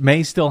folks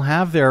may still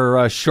have their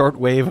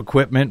shortwave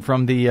equipment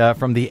from the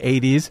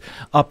 80s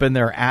up in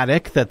their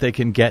attic that they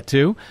can get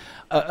to.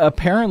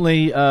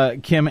 Apparently,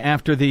 Kim,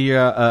 after their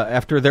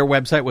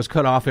website was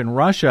cut off in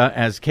Russia,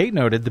 as Kate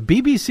noted, the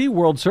BBC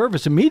World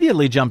Service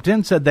immediately jumped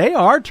in, said they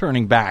are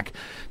turning back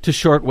to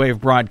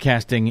shortwave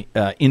broadcasting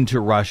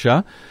into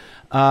Russia.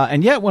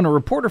 And yet, when a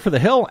reporter for The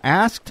Hill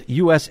asked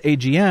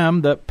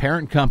USAGM, the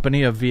parent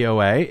company of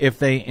VOA, if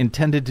they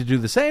intended to do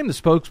the same, the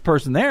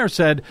spokesperson there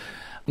said,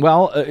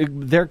 well,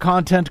 their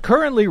content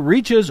currently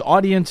reaches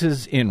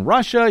audiences in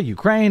Russia,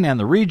 Ukraine, and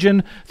the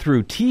region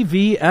through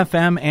TV,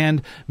 FM,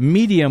 and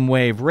medium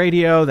wave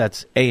radio,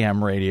 that's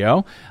AM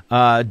radio,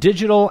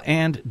 digital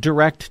and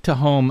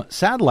direct-to-home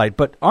satellite.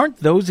 But aren't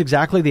those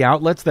exactly the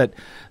outlets that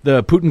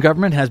the Putin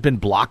government has been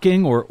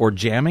blocking or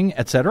jamming,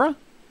 et cetera?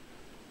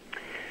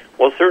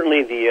 Well,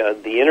 certainly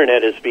the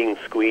Internet is being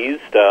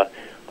squeezed.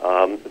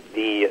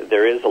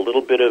 There is a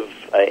little bit of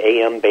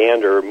AM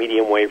band or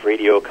medium wave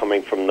radio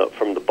coming from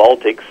the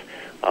Baltics.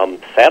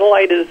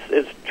 Satellite is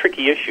a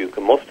tricky issue.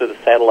 Most of the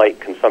satellite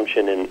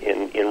consumption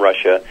in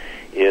Russia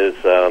is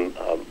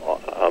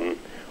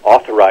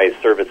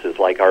authorized services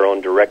like our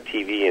own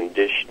DirecTV and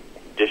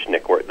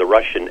Dishnik, or the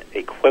Russian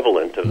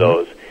equivalent of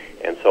those.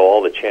 And so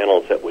all the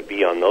channels that would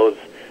be on those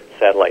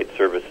satellite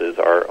services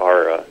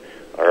are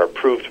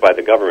approved by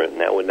the government,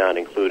 and that would not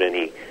include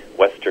any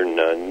Western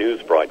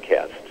news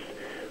broadcasts.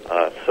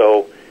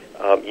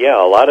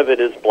 A lot of it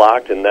is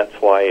blocked, and that's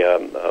why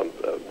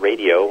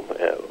radio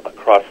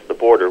across the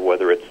border,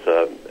 whether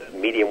it's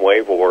medium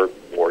wave or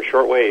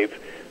shortwave,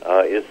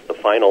 is the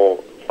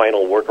final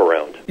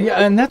workaround. Yeah,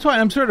 and that's why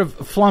I'm sort of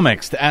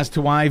flummoxed as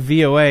to why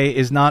VOA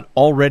is not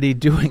already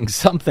doing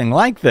something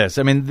like this.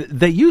 I mean,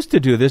 they used to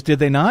do this, did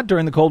they not,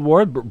 during the Cold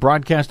War,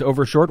 broadcast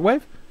over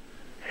shortwave?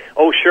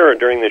 Oh, sure,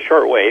 during the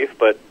shortwave,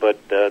 but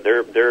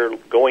they're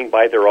going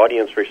by their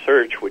audience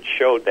research, which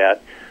showed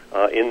that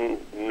in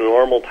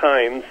normal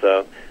times,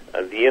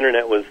 the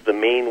Internet was the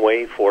main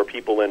way for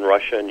people in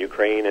Russia and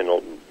Ukraine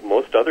and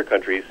most other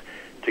countries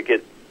to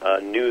get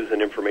news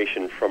and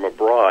information from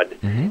abroad.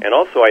 Mm-hmm. And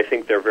also, I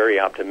think they're very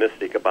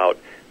optimistic about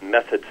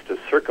methods to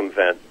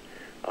circumvent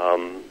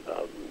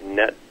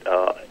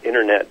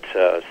Internet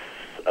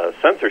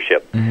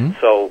censorship. Mm-hmm.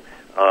 So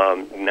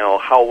now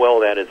how well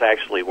that is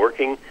actually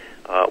working,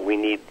 we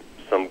need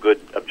some good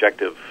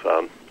objective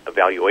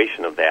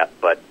evaluation of that.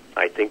 But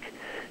I think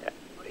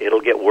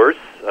it'll get worse,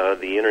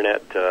 the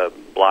Internet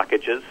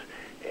blockages,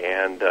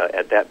 and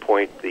at that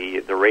point,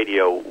 the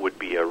radio would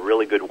be a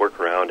really good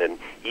workaround. And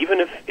even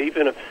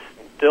if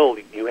still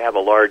you have a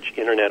large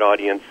Internet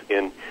audience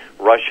in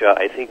Russia,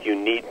 I think you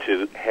need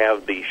to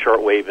have the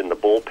shortwave in the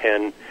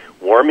bullpen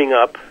warming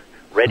up,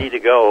 ready to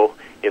go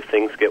if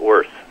things get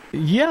worse.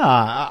 Yeah.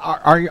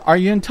 Are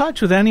you in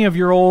touch with any of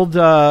your old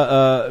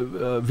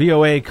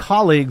VOA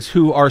colleagues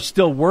who are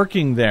still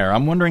working there?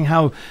 I'm wondering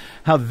how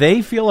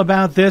they feel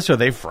about this. Are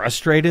they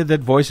frustrated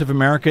that Voice of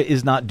America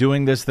is not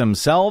doing this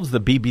themselves?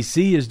 The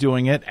BBC is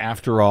doing it,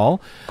 after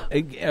all.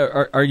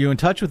 Are you in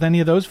touch with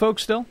any of those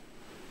folks still?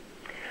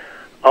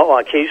 Oh,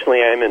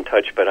 occasionally I'm in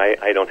touch, but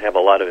I don't have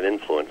a lot of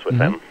influence with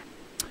them.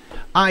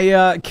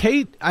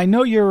 Kate, I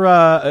know you're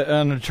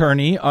an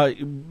attorney.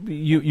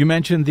 You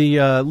mentioned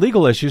the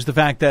legal issues, the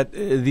fact that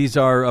these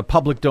are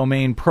public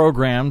domain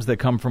programs that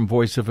come from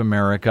Voice of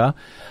America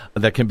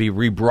that can be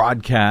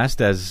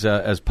rebroadcast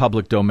as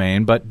public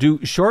domain. But do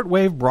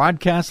shortwave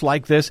broadcasts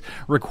like this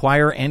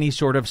require any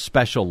sort of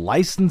special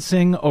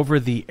licensing over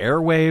the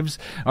airwaves?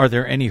 Are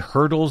there any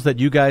hurdles that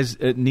you guys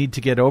need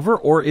to get over,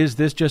 or is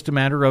this just a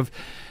matter of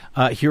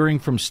hearing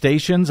from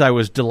stations? I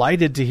was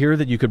delighted to hear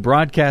that you could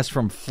broadcast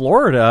from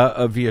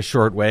Florida via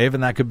shortwave,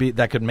 and that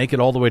could make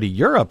it all the way to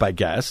Europe, I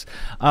guess.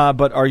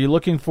 But are you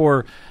looking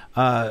for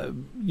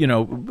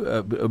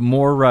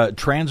more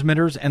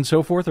transmitters and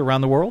so forth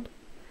around the world?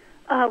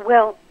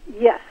 Well,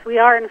 yes, we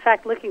are in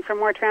fact looking for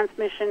more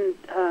transmission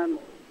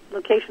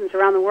locations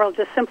around the world,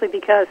 just simply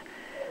because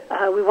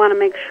we want to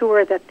make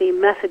sure that the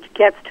message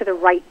gets to the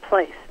right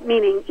place,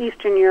 meaning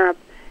Eastern Europe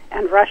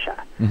and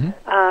Russia. Mm-hmm.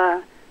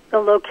 The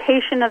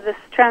location of the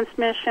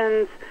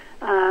transmissions,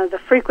 the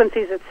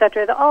frequencies,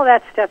 etc., all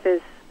that stuff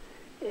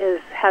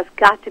has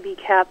got to be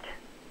kept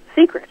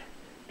secret,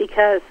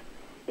 because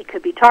it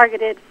could be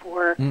targeted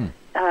for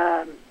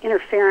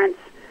interference.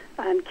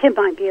 And Kim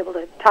might be able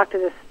to talk to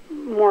this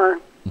more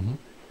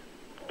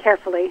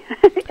carefully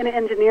in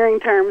engineering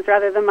terms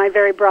rather than my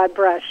very broad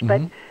brush. Mm-hmm.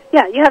 But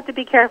yeah, you have to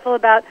be careful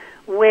about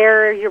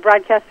where you're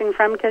broadcasting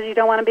from, because you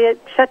don't want to be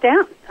shut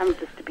down,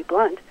 just to be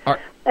blunt.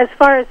 As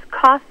far as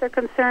costs are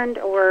concerned,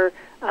 or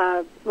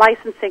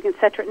licensing,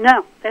 etc.,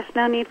 no, there's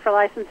no need for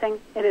licensing.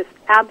 It is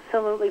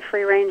absolutely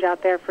free range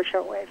out there for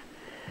shortwave.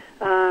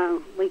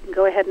 We can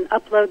go ahead and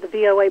upload the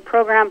VOA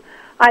program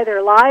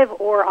either live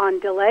or on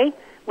delay,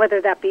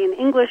 whether that be in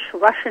English,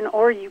 Russian,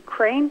 or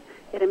Ukraine.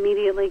 It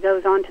immediately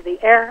goes onto the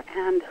air,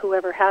 and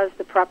whoever has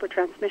the proper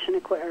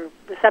transmission or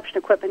reception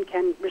equipment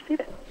can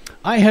receive it.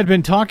 I had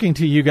been talking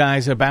to you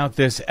guys about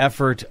this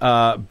effort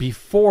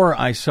before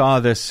I saw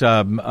this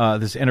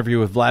interview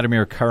with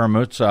Vladimir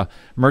Kara-Murza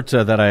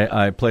that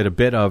I played a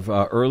bit of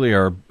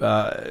earlier,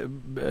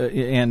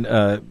 and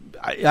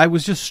I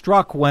was just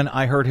struck when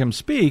I heard him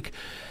speak.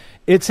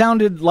 It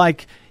sounded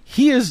like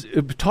he is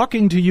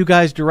talking to you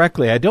guys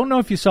directly. I don't know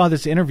if you saw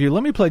this interview.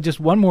 Let me play just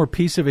one more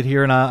piece of it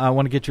here, and I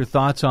want to get your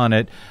thoughts on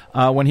it.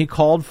 When he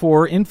called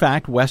for, in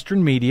fact,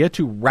 Western media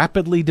to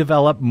rapidly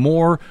develop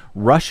more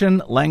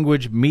Russian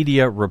language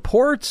media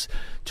reports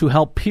to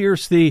help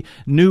pierce the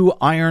new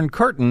Iron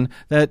Curtain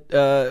that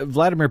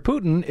Vladimir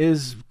Putin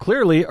is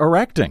clearly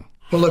erecting.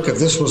 Well, look, if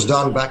this was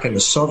done back in the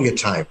Soviet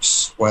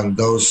times, when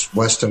those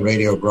Western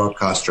radio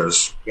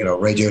broadcasters,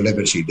 Radio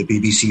Liberty, the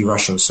BBC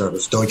Russian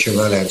service, Deutsche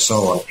Welle, and so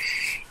on,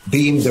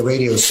 beamed the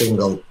radio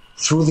signal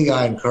through the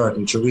Iron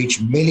Curtain to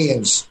reach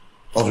millions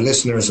of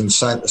listeners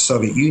inside the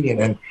Soviet Union.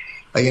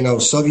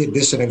 And, Soviet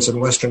dissidents and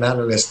Western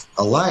analysts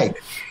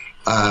alike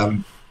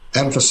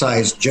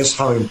emphasized just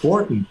how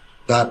important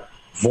that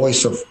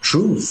voice of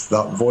truth,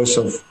 that voice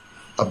of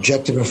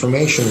objective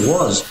information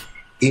was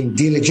in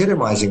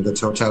delegitimizing the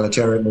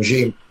totalitarian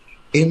regime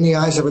in the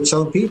eyes of its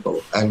own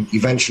people, and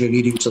eventually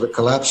leading to the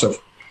collapse of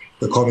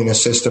the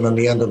communist system and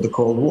the end of the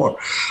Cold War.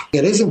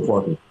 It is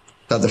important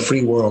that the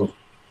free world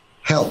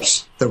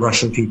helps the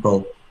Russian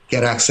people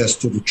get access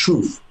to the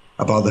truth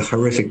about the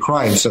horrific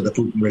crimes that the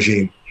Putin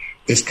regime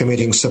is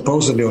committing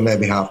supposedly on their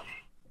behalf.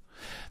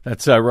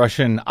 That's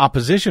Russian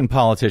opposition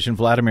politician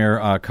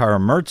Vladimir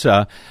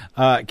Kara-Murza.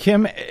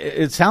 Kim,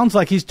 it sounds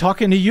like he's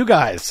talking to you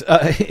guys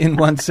in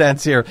one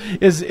sense here.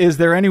 Is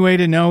there any way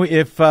to know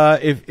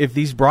if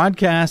these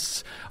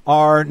broadcasts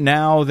are,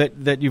 now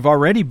that you've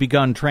already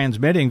begun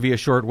transmitting via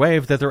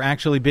shortwave, that they're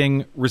actually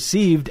being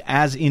received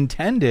as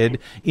intended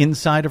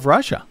inside of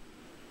Russia?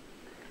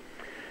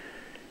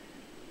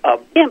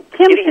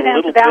 Kim should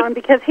answer that one,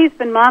 because he's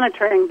been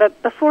monitoring.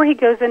 But before he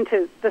goes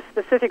into the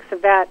specifics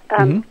of that,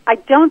 I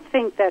don't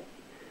think that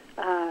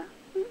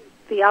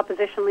the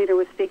opposition leader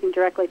was speaking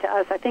directly to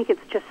us. I think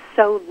it's just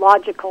so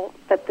logical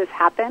that this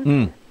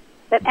happened,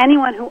 that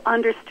anyone who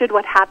understood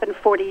what happened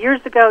 40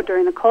 years ago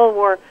during the Cold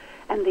War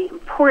and the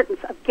importance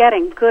of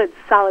getting good,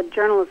 solid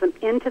journalism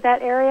into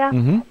that area,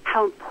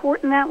 how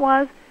important that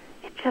was,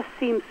 it just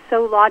seems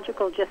so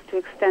logical just to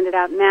extend it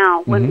out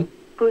now when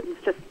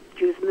Putin's just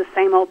using the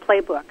same old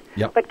playbook.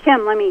 Yep. But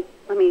Kim, let me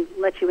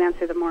let you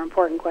answer the more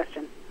important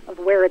question of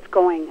where it's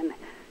going and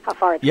how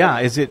far it's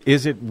going.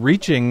 Is it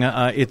reaching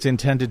its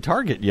intended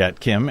target yet,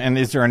 Kim? And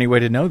is there any way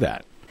to know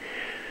that?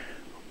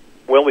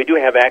 Well, we do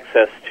have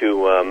access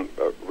to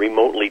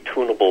remotely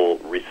tunable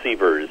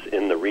receivers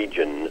in the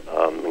region,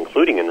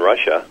 including in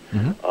Russia,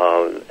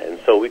 and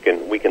so we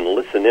can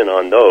listen in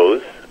on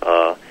those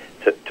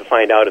to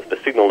find out if the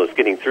signal is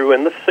getting through,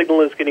 and the signal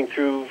is getting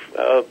through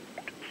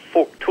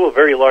to a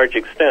very large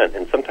extent,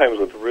 and sometimes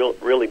with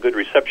really good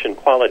reception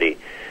quality.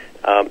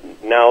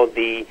 Now,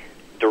 the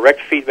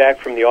direct feedback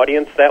from the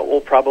audience, that will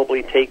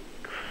probably take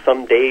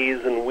some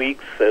days and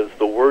weeks as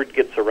the word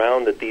gets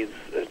around that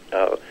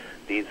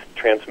these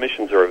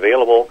transmissions are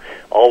available.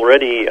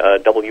 Already,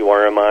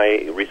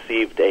 WRMI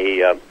received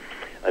a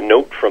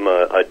note from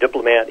a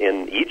diplomat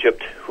in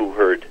Egypt who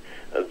heard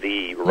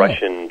the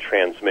Russian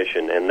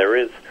transmission, and there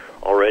is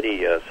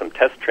already some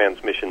test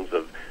transmissions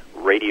of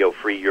Radio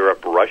Free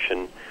Europe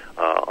Russian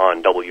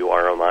on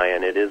WRMI,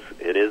 and it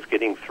is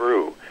getting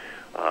through.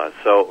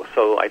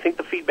 So I think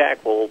the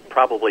feedback will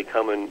probably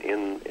come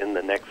in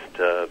the next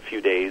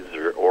few days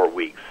or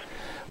weeks.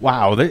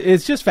 Wow,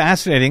 it's just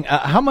fascinating.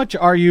 How much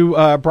are you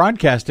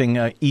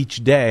broadcasting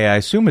each day? I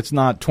assume it's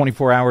not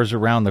 24 hours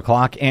around the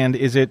clock. And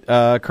is it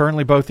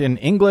currently both in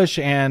English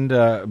and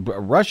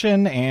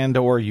Russian and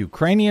or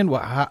Ukrainian?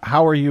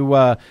 How are you?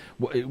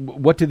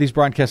 What do these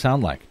broadcasts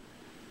sound like?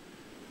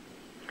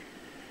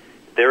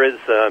 There is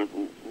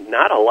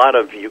not a lot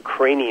of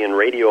Ukrainian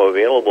radio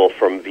available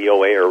from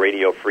VOA or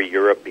Radio Free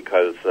Europe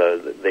because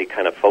they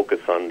kind of focus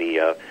on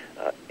the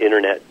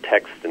internet,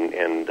 text,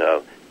 and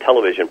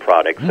television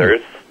products.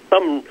 There's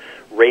some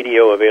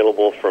radio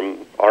available from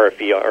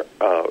RFE,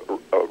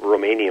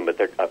 Romanian, but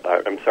they're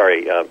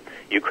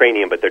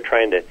Ukrainian, but they're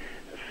trying to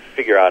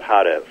figure out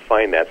how to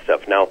find that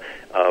stuff. Now,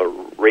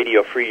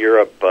 Radio Free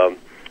Europe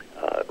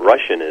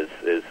Russian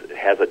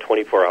has a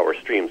 24-hour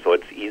stream, so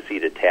it's easy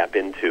to tap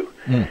into.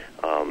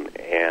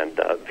 And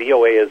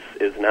VOA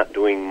is not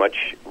doing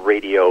much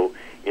radio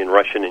in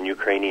Russian and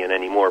Ukrainian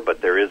anymore,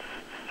 but there is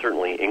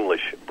certainly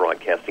English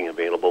broadcasting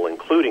available,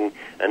 including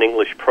an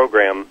English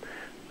program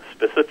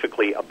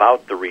specifically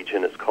about the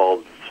region. It's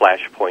called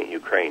Flashpoint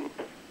Ukraine.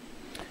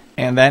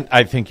 And that,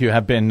 I think you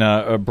have been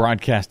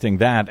broadcasting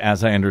that,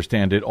 as I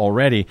understand it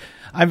already.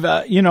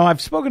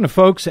 I've spoken to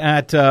folks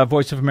at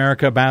Voice of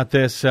America about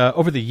this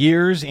over the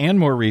years and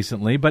more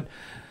recently. But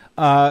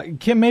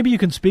Kim, maybe you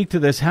can speak to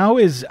this. How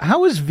is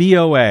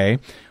VOA,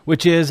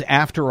 which is,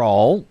 after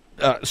all,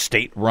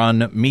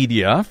 state-run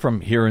media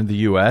from here in the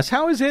U.S.,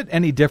 how is it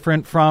any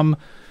different from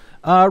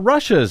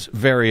Russia's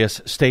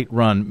various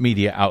state-run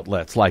media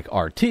outlets like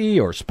RT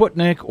or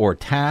Sputnik or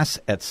TASS,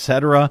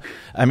 etc.?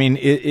 I mean,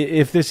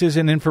 if this is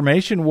an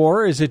information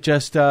war, is it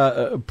just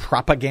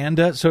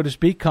propaganda, so to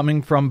speak,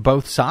 coming from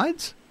both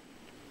sides?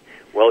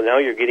 Well, now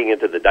you're getting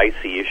into the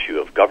dicey issue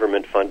of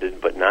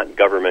government-funded but not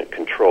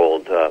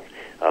government-controlled.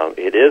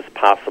 It is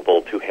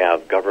possible to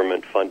have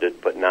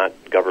government-funded but not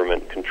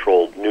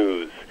government-controlled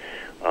news.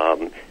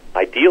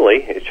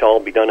 Ideally, it shall all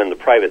be done in the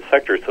private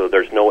sector, so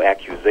there's no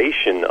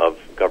accusation of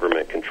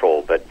government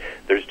control. But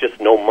there's just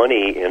no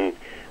money in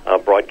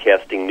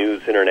broadcasting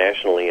news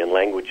internationally in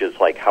languages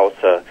like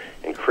Hausa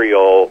and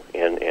Creole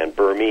and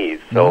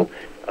Burmese. So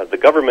the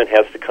government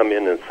has to come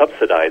in and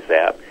subsidize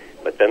that,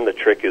 but then the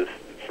trick is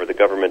for the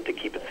government to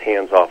keep its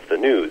hands off the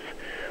news.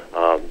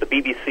 The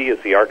BBC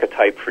is the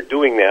archetype for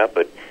doing that,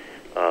 but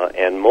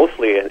and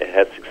mostly it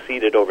has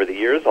succeeded over the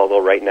years,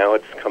 although right now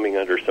it's coming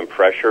under some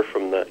pressure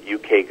from the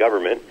UK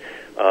government.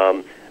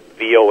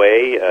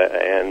 VOA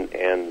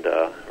and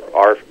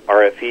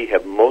RFE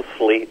have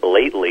mostly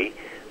lately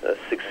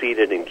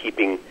succeeded in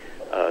keeping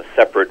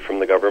separate from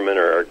the government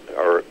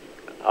or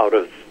out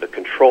of the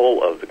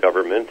control of the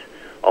government,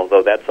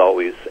 although that's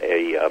always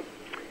a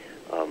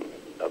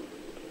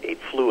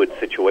fluid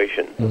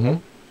situation. Mm-hmm.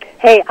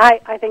 Hey,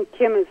 I think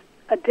Kim is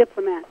a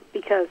diplomat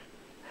because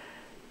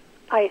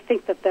I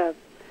think that the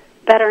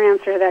better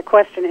answer to that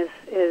question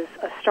is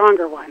a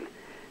stronger one.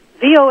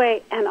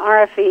 VOA and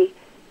RFE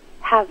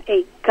have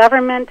a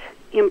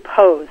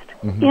government-imposed,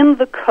 in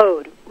the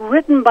code,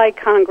 written by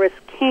Congress,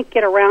 can't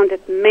get around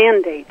it,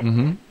 mandate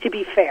to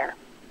be fair.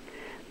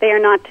 They are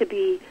not to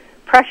be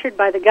pressured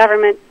by the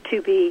government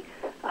to be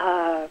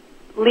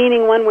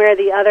leaning one way or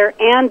the other.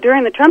 And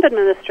during the Trump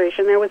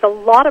administration, there was a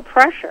lot of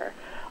pressure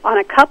on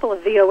a couple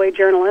of VOA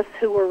journalists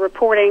who were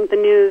reporting the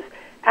news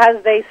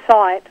as they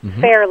saw it,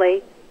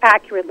 fairly,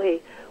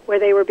 accurately, where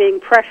they were being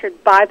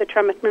pressured by the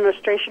Trump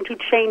administration to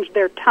change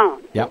their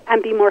tone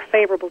and be more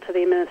favorable to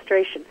the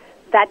administration.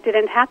 That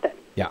didn't happen.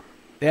 Yeah.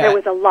 There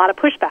was a lot of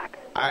pushback.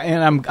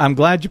 And I'm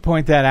glad you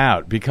point that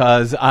out,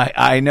 because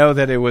I know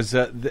that it was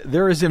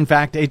there is in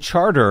fact a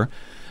charter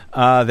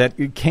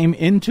that came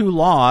into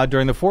law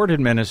during the Ford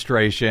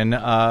administration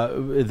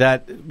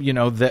that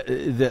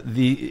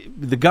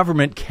the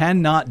government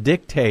cannot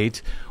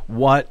dictate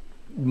what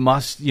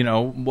must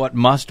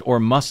or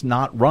must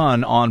not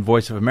run on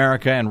Voice of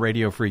America and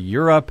Radio Free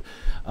Europe.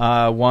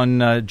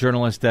 One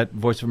journalist at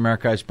Voice of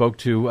America I spoke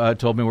to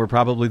told me we're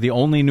probably the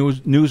only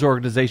news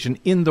organization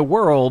in the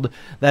world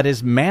that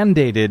is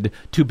mandated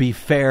to be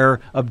fair,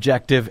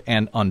 objective,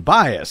 and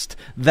unbiased.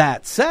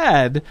 That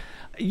said,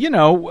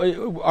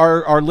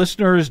 our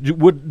listeners,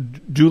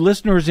 do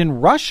listeners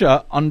in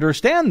Russia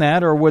understand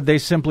that, or would they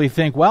simply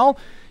think, well,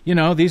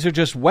 these are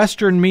just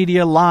Western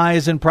media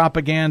lies and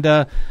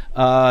propaganda,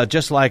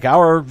 just like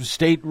our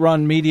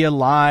state-run media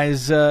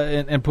lies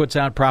and puts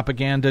out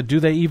propaganda?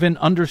 Do they even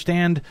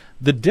understand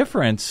the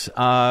difference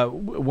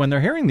when they're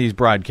hearing these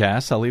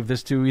broadcasts? I'll leave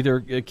this to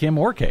either Kim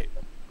or Kate.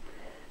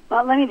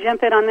 Well, let me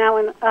jump in on that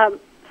one.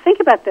 Think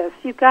about this.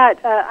 You've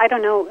got, I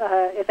don't know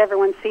if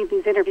everyone's seen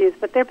these interviews,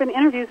 but there have been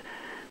interviews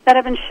that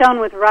have been shown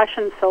with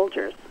Russian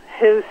soldiers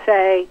who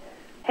say,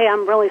 hey,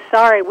 I'm really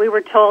sorry. We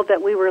were told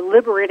that we were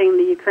liberating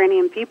the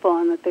Ukrainian people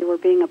and that they were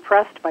being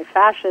oppressed by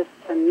fascists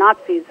and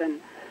Nazis,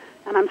 and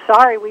I'm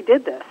sorry we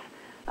did this.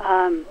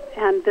 And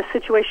the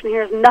situation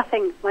here is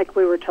nothing like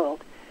we were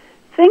told.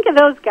 Think of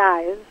those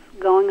guys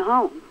going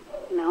home.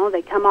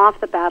 They come off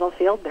the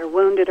battlefield, they're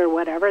wounded or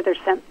whatever, they're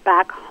sent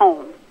back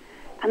home.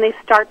 And they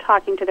start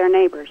talking to their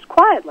neighbors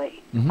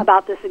quietly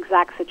about this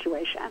exact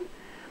situation.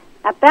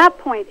 At that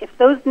point, if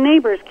those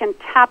neighbors can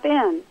tap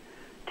in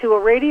to a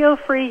Radio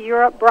Free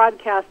Europe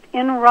broadcast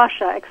in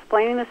Russia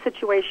explaining the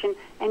situation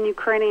and the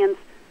Ukrainians'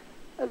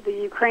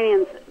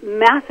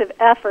 massive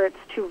efforts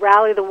to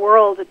rally the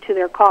world to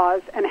their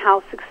cause and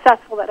how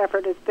successful that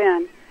effort has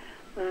been,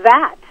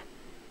 that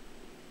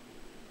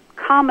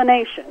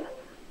combination,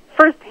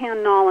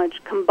 first-hand knowledge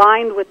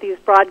combined with these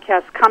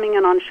broadcasts coming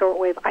in on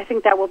shortwave, I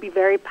think that will be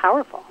very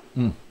powerful.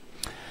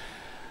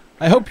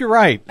 I hope you're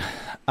right.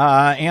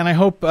 And I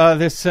hope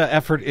this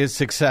effort is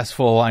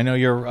successful. I know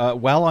you're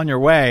well on your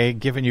way,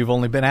 given you've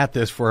only been at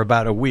this for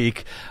about a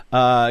week.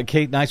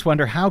 Kate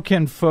Neiswender, how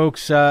can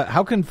folks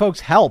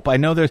help? I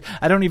know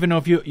I don't even know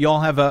if you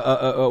all have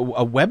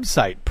a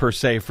website per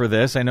se for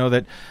this. I know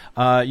that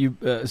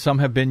some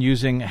have been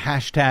using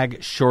hashtag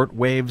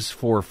Shortwaves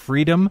for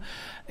Freedom.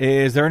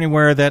 Is there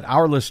anywhere that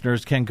our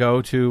listeners can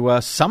go to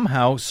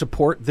somehow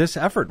support this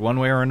effort one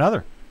way or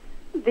another?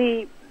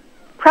 The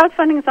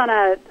crowdfunding is on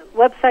a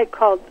website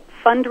called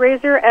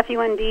Fundraiser,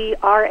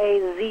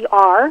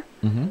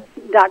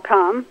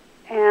 FUNDRAZR.com,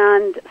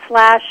 and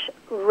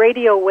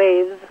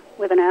 /RadioWaves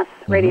with an S,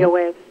 Radio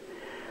Waves.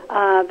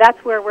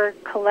 That's where we're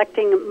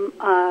collecting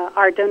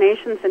our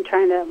donations and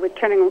turning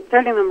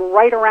them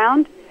right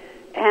around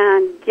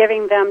and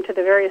giving them to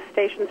the various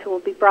stations who will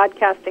be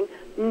broadcasting.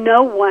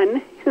 No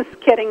one is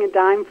getting a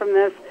dime from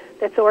this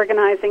that's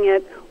organizing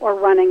it or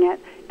running it.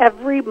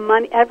 Every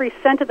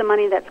cent of the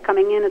money that's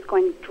coming in is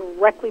going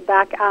directly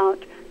back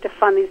out to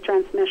fund these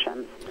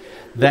transmissions.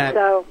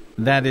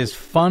 That is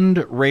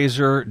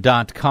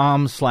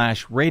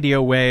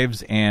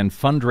fundraiser.com/radiowaves, and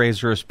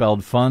fundraiser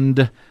spelled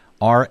fund,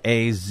 RAZR.com.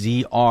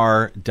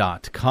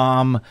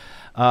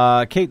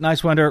 Kate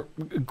Neiswender,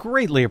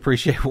 greatly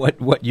appreciate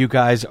what you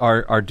guys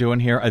are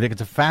doing here. I think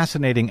it's a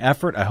fascinating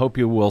effort. I hope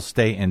you will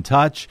stay in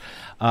touch.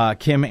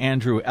 Kim,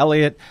 Andrew,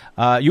 Elliott,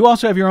 you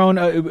also have your own.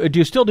 Do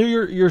you still do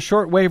your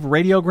shortwave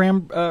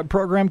radiogram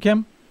program,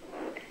 Kim?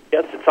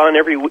 Yes, it's on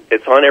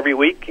every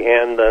week,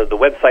 and the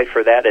website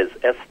for that is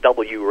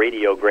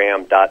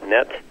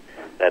swradiogram.net.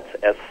 That's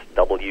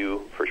SW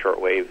for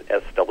shortwave,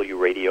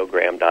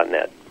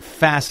 swradiogram.net.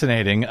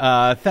 Fascinating.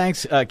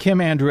 Thanks,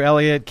 Kim, Andrew,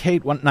 Elliott,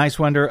 Kate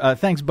Neiswender.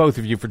 Thanks, both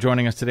of you, for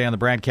joining us today on the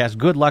BradCast.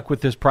 Good luck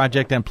with this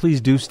project, and please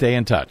do stay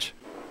in touch.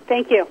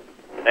 Thank you.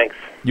 Thanks.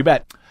 You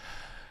bet.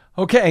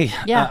 Okay.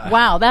 Yeah,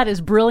 wow, that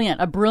is brilliant.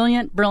 A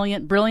brilliant,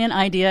 brilliant, brilliant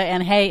idea.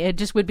 And, hey, it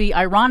just would be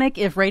ironic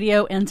if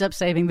radio ends up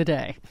saving the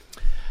day.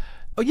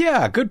 Oh,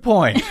 yeah, good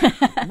point.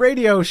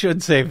 Radio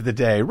should save the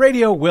day.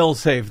 Radio will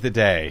save the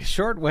day.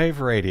 Shortwave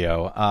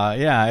radio.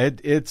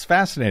 It's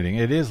fascinating.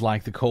 It is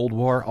like the Cold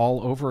War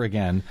all over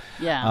again.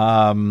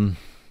 Yeah.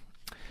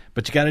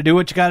 But you got to do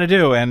what you got to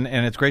do, and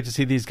it's great to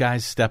see these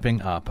guys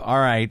stepping up. All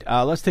right,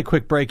 let's take a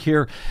quick break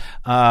here.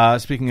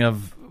 Speaking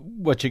of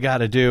what you got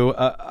to do,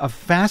 a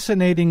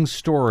fascinating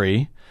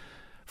story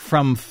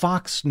from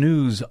Fox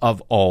News,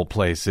 of all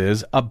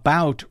places,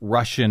 about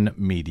Russian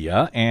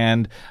media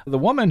and the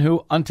woman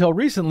who, until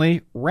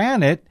recently,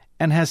 ran it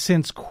and has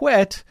since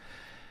quit,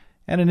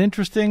 and an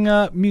interesting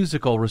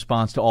musical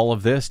response to all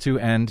of this to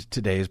end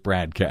today's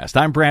BradCast.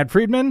 I'm Brad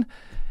Friedman.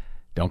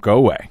 Don't go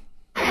away.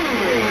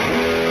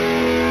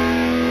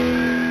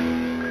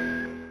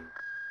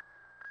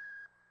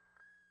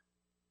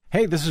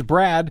 Hey, this is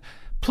Brad.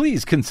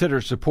 Please consider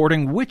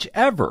supporting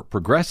whichever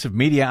progressive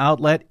media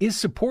outlet is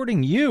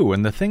supporting you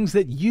and the things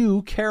that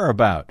you care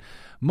about.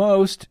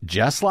 Most,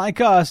 just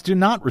like us, do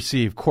not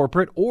receive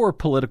corporate or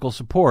political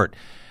support.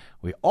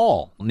 We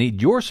all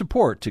need your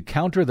support to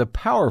counter the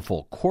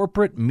powerful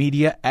corporate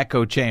media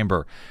echo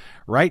chamber.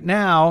 Right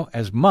now,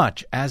 as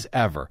much as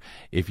ever.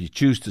 If you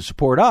choose to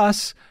support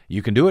us,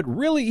 you can do it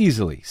really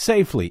easily,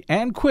 safely,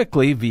 and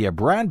quickly via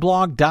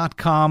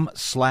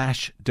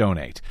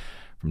bradblog.com/donate.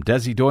 From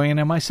Desi Doyen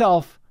and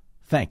myself,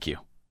 thank you.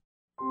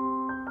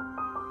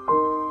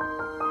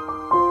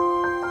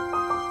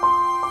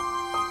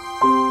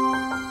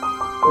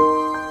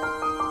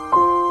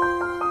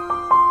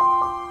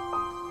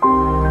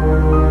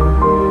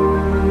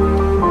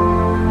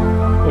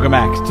 Welcome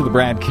back to the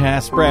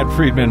BradCast. Brad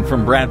Friedman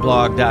from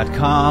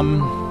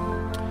bradblog.com.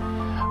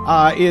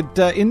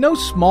 In no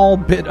small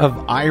bit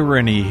of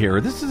irony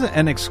here, this is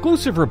an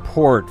exclusive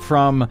report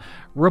from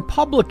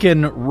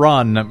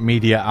Republican-run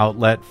media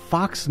outlet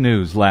Fox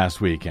News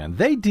last weekend.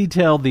 They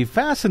detailed the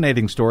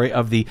fascinating story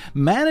of the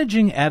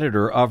managing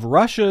editor of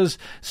Russia's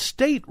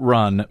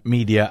state-run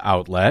media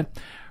outlet,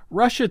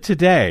 Russia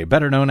Today,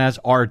 better known as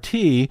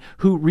RT,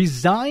 who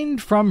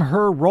resigned from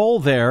her role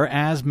there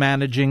as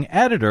managing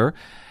editor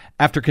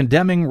after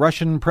condemning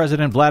Russian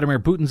President Vladimir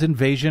Putin's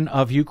invasion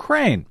of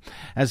Ukraine.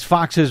 As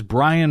Fox's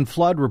Brian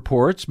Flood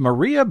reports,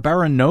 Maria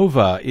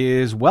Baranova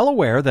is well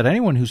aware that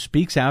anyone who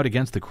speaks out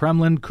against the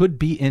Kremlin could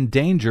be in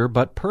danger,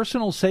 but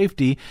personal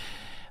safety,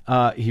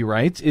 he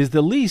writes, is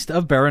the least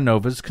of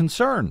Baranova's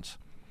concerns.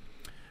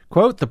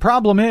 Quote, "The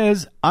problem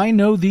is, I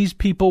know these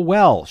people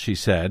well," she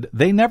said.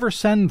 "They never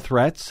send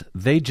threats,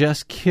 they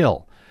just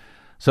kill.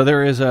 So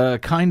there is a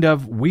kind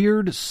of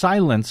weird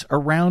silence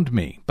around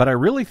me. But I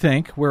really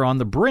think we're on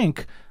the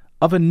brink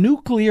of a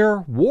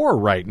nuclear war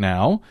right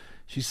now."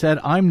 She said,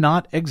 "I'm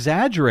not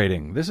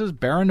exaggerating." This is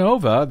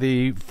Baranova,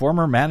 the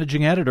former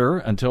managing editor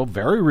until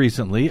very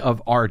recently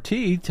of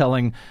RT,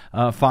 telling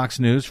Fox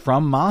News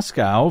from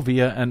Moscow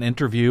via an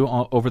interview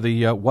over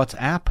the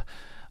WhatsApp,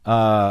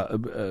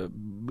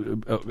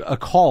 a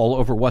call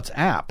over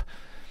WhatsApp.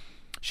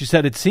 She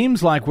said, "It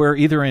seems like we're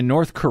either in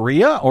North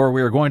Korea or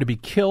we are going to be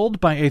killed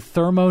by a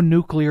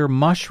thermonuclear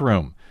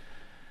mushroom."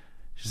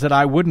 She said,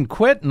 "I wouldn't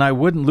quit and I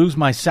wouldn't lose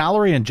my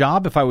salary and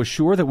job if I was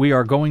sure that we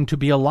are going to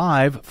be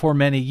alive for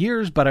many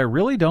years, but I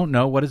really don't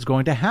know what is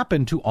going to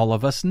happen to all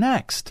of us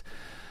next."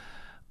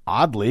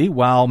 Oddly,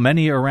 while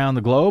many around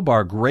the globe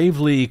are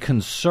gravely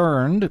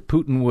concerned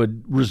Putin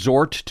would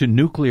resort to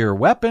nuclear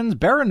weapons,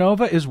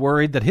 Baranova is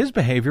worried that his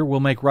behavior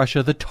will make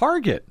Russia the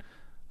target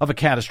of a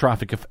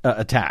catastrophic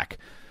attack.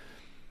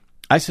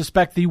 "I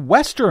suspect the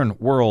Western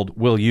world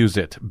will use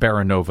it,"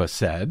 Baranova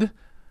said.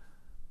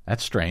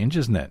 That's strange,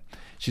 isn't it?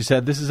 She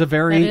said this is a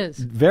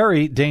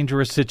very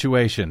dangerous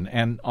situation.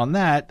 And on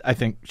that, I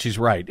think she's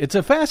right. It's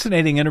a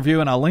fascinating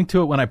interview, and I'll link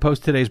to it when I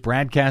post today's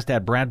BradCast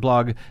at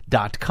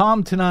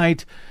bradblog.com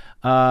tonight.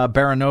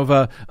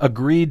 Baranova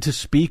agreed to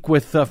speak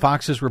with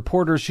Fox's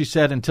reporters, she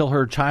said, until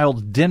her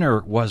child's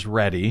dinner was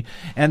ready.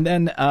 And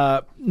then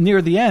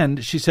near the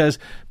end, she says,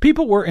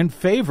 people were in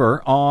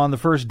favor on the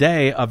first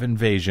day of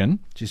invasion.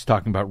 She's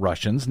talking about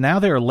Russians. Now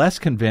they are less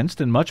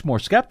convinced and much more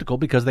skeptical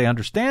because they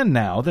understand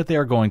now that they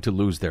are going to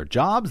lose their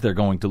jobs, they're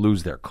going to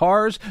lose their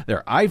cars,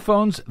 their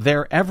iPhones,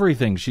 their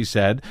everything, she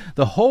said.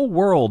 The whole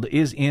world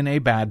is in a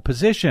bad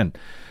position.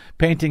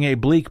 Painting a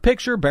bleak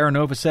picture,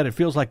 Baranova said it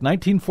feels like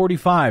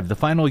 1945, the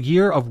final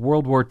year of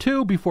World War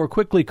II, before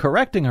quickly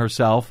correcting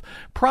herself,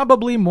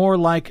 probably more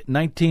like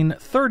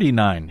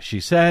 1939, she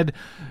said,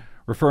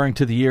 referring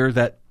to the year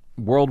that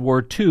World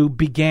War II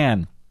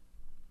began.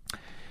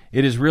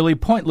 "It is really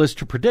pointless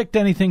to predict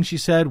anything," she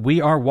said.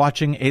 "We are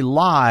watching a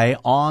lie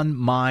on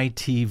my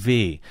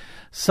TV."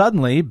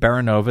 Suddenly,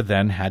 Baranova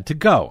then had to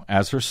go.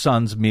 As her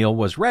son's meal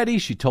was ready,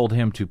 she told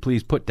him to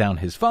please put down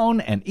his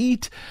phone and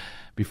eat.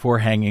 Before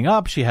hanging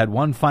up, she had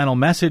one final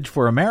message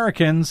for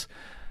Americans.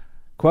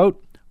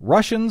 Quote,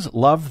 "Russians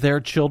love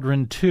their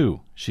children too,"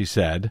 she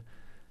said.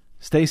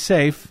 "Stay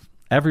safe.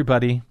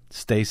 Everybody,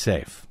 stay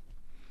safe."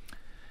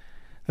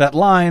 That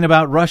line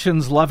about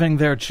Russians loving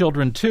their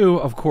children too,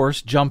 of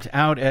course, jumped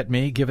out at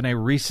me given a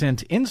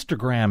recent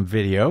Instagram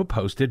video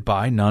posted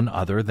by none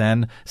other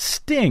than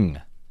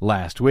Sting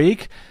last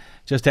week.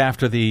 Just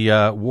after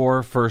the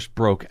war first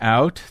broke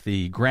out,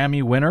 the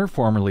Grammy winner,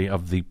 formerly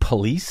of the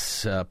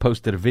Police,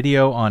 posted a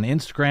video on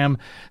Instagram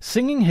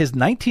singing his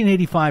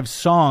 1985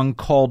 song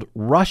called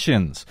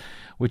Russians,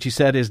 which he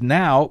said is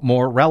now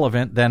more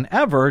relevant than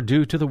ever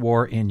due to the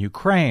war in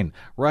Ukraine.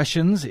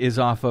 Russians is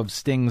off of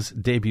Sting's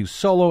debut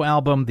solo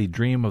album, The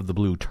Dream of the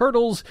Blue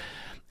Turtles,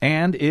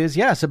 and is,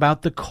 yes,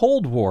 about the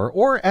Cold War,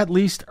 or at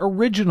least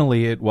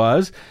originally it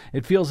was.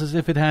 It feels as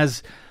if it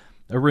has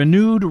a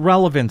renewed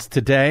relevance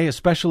today,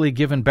 especially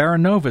given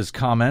Baranova's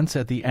comments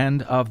at the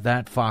end of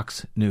that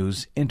Fox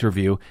News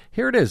interview.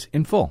 Here it is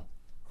in full.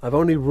 "I've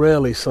only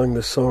rarely sung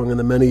this song in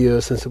the many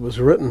years since it was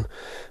written,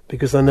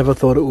 because I never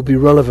thought it would be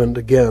relevant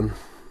again.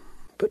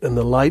 But in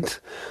the light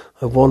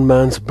of one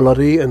man's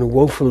bloody and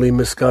woefully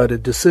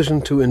misguided decision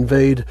to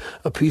invade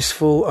a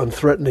peaceful,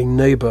 unthreatening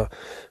neighbor,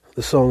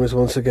 the song is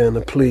once again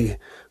a plea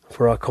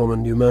for our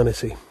common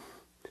humanity.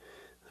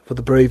 For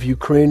the brave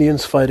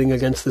Ukrainians fighting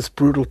against this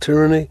brutal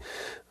tyranny,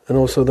 and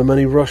also the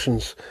many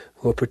Russians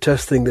who are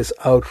protesting this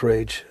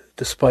outrage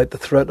despite the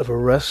threat of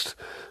arrest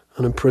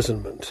and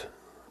imprisonment.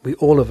 We,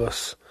 all of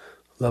us,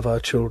 love our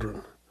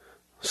children.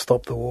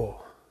 Stop the war."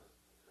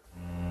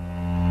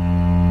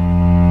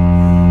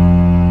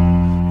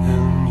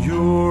 In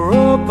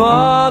Europe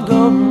and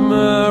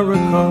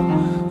America,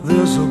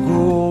 there's a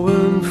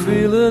growing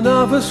feeling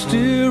of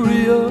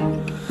hysteria,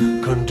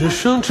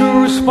 conditioned to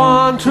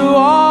respond to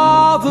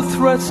all the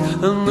threats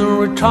and the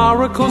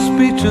rhetorical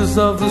speeches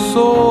of the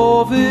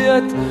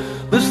Soviet.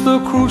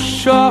 Mr.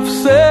 Khrushchev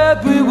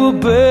said we will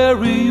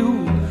bury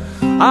you.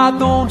 I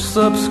don't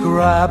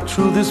subscribe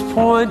to this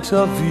point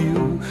of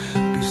view.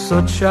 Be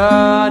such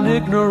an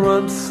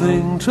ignorant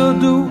thing to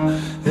do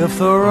if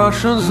the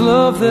Russians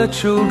love their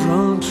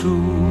children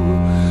too.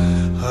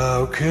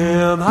 How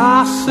can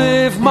I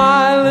save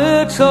my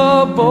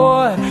little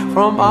boy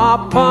from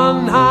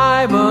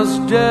Oppenheimer's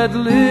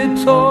deadly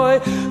toy?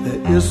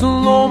 There is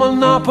no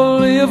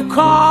monopoly of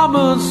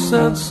common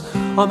sense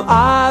on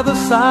either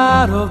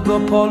side of the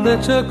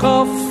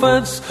political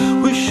fence.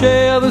 We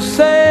share the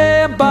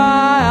same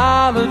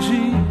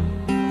biology,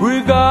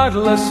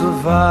 regardless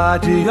of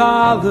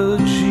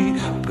ideology.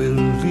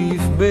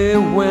 Believe me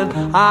when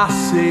I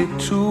say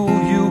to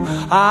you,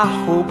 I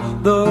hope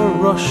the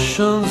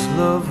Russians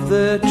love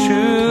their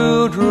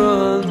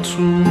children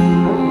too.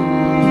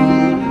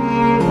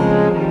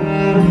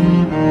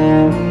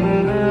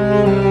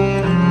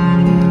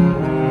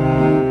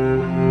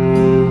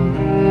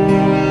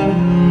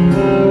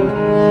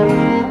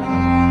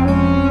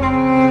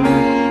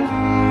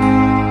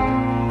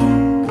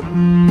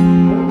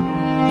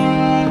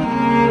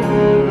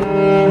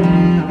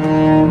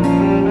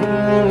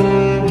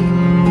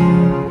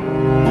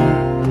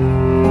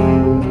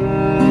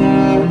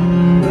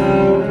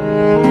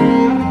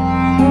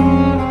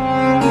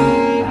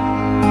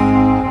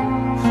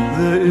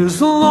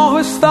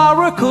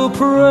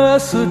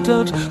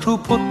 precedent to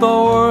put the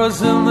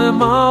words in the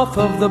mouth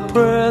of the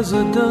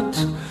president.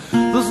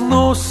 There's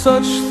no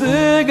such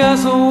thing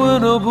as a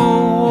winnable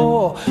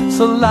war. It's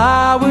a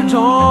lie we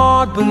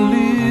don't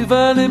believe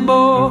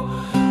anymore.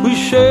 We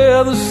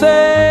share the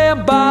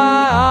same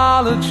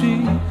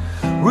biology,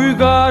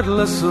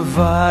 regardless of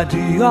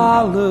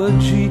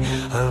ideology.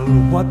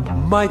 And what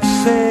might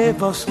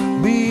save us,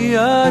 me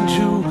and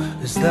you,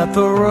 is that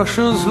the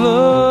Russians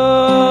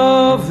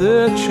love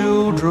their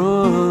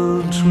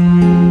children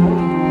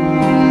too.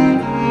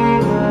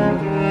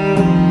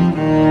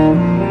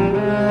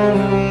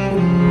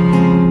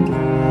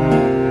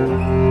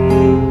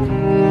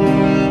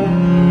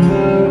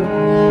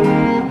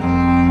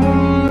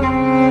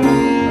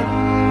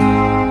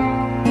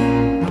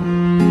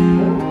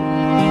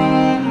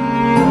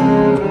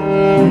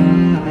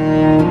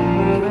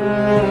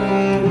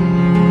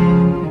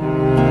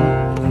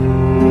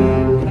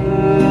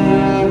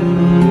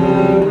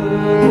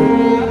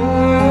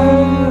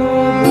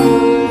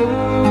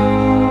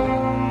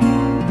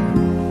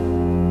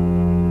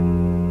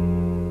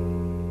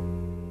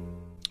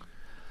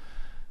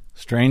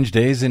 Strange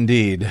days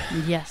indeed.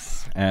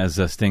 Yes. As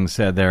Sting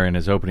said there in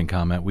his opening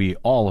comment,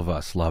 all of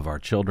us love our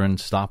children.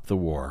 Stop the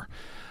war.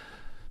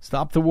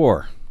 Stop the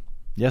war.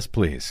 Yes,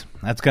 please.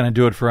 That's going to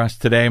do it for us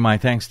today. My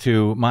thanks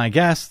to my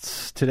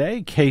guests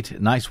today,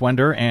 Kate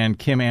Neiswender and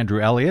Kim Andrew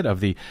Elliott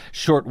of the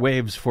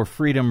Shortwaves for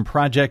Freedom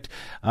Project,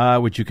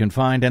 which you can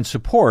find and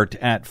support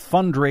at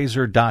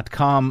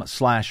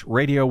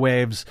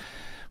fundraiser.com/radiowaves.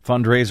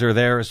 Fundraiser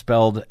there is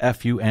spelled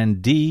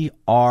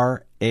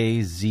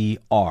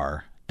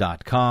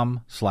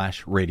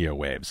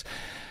FUNDRAZR.com/radiowaves.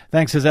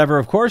 Thanks as ever,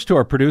 of course, to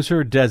our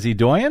producer, Desi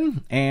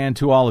Doyen, and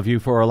to all of you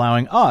for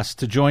allowing us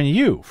to join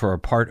you for a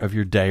part of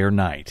your day or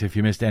night. If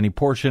you missed any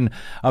portion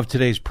of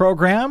today's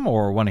program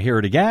or want to hear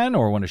it again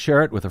or want to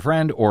share it with a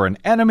friend or an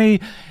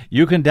enemy,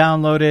 you can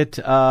download it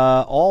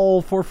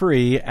all for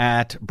free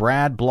at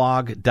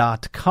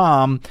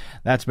bradblog.com.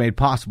 That's made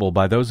possible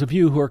by those of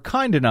you who are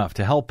kind enough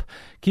to help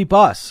keep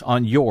us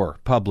on your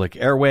public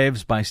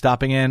airwaves by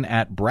stopping in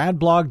at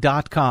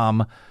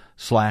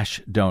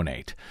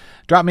bradblog.com/donate.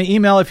 Drop me an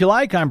email if you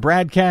like. I'm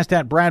BradCast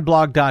at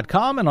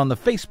bradblog.com, and on the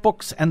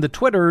Facebooks and the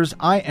Twitters,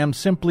 I am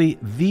simply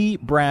the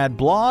Brad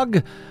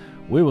Blog.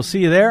 We will see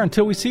you there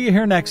until we see you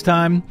here next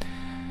time.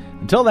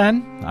 Until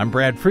then, I'm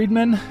Brad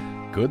Friedman.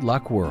 Good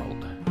luck,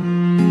 world.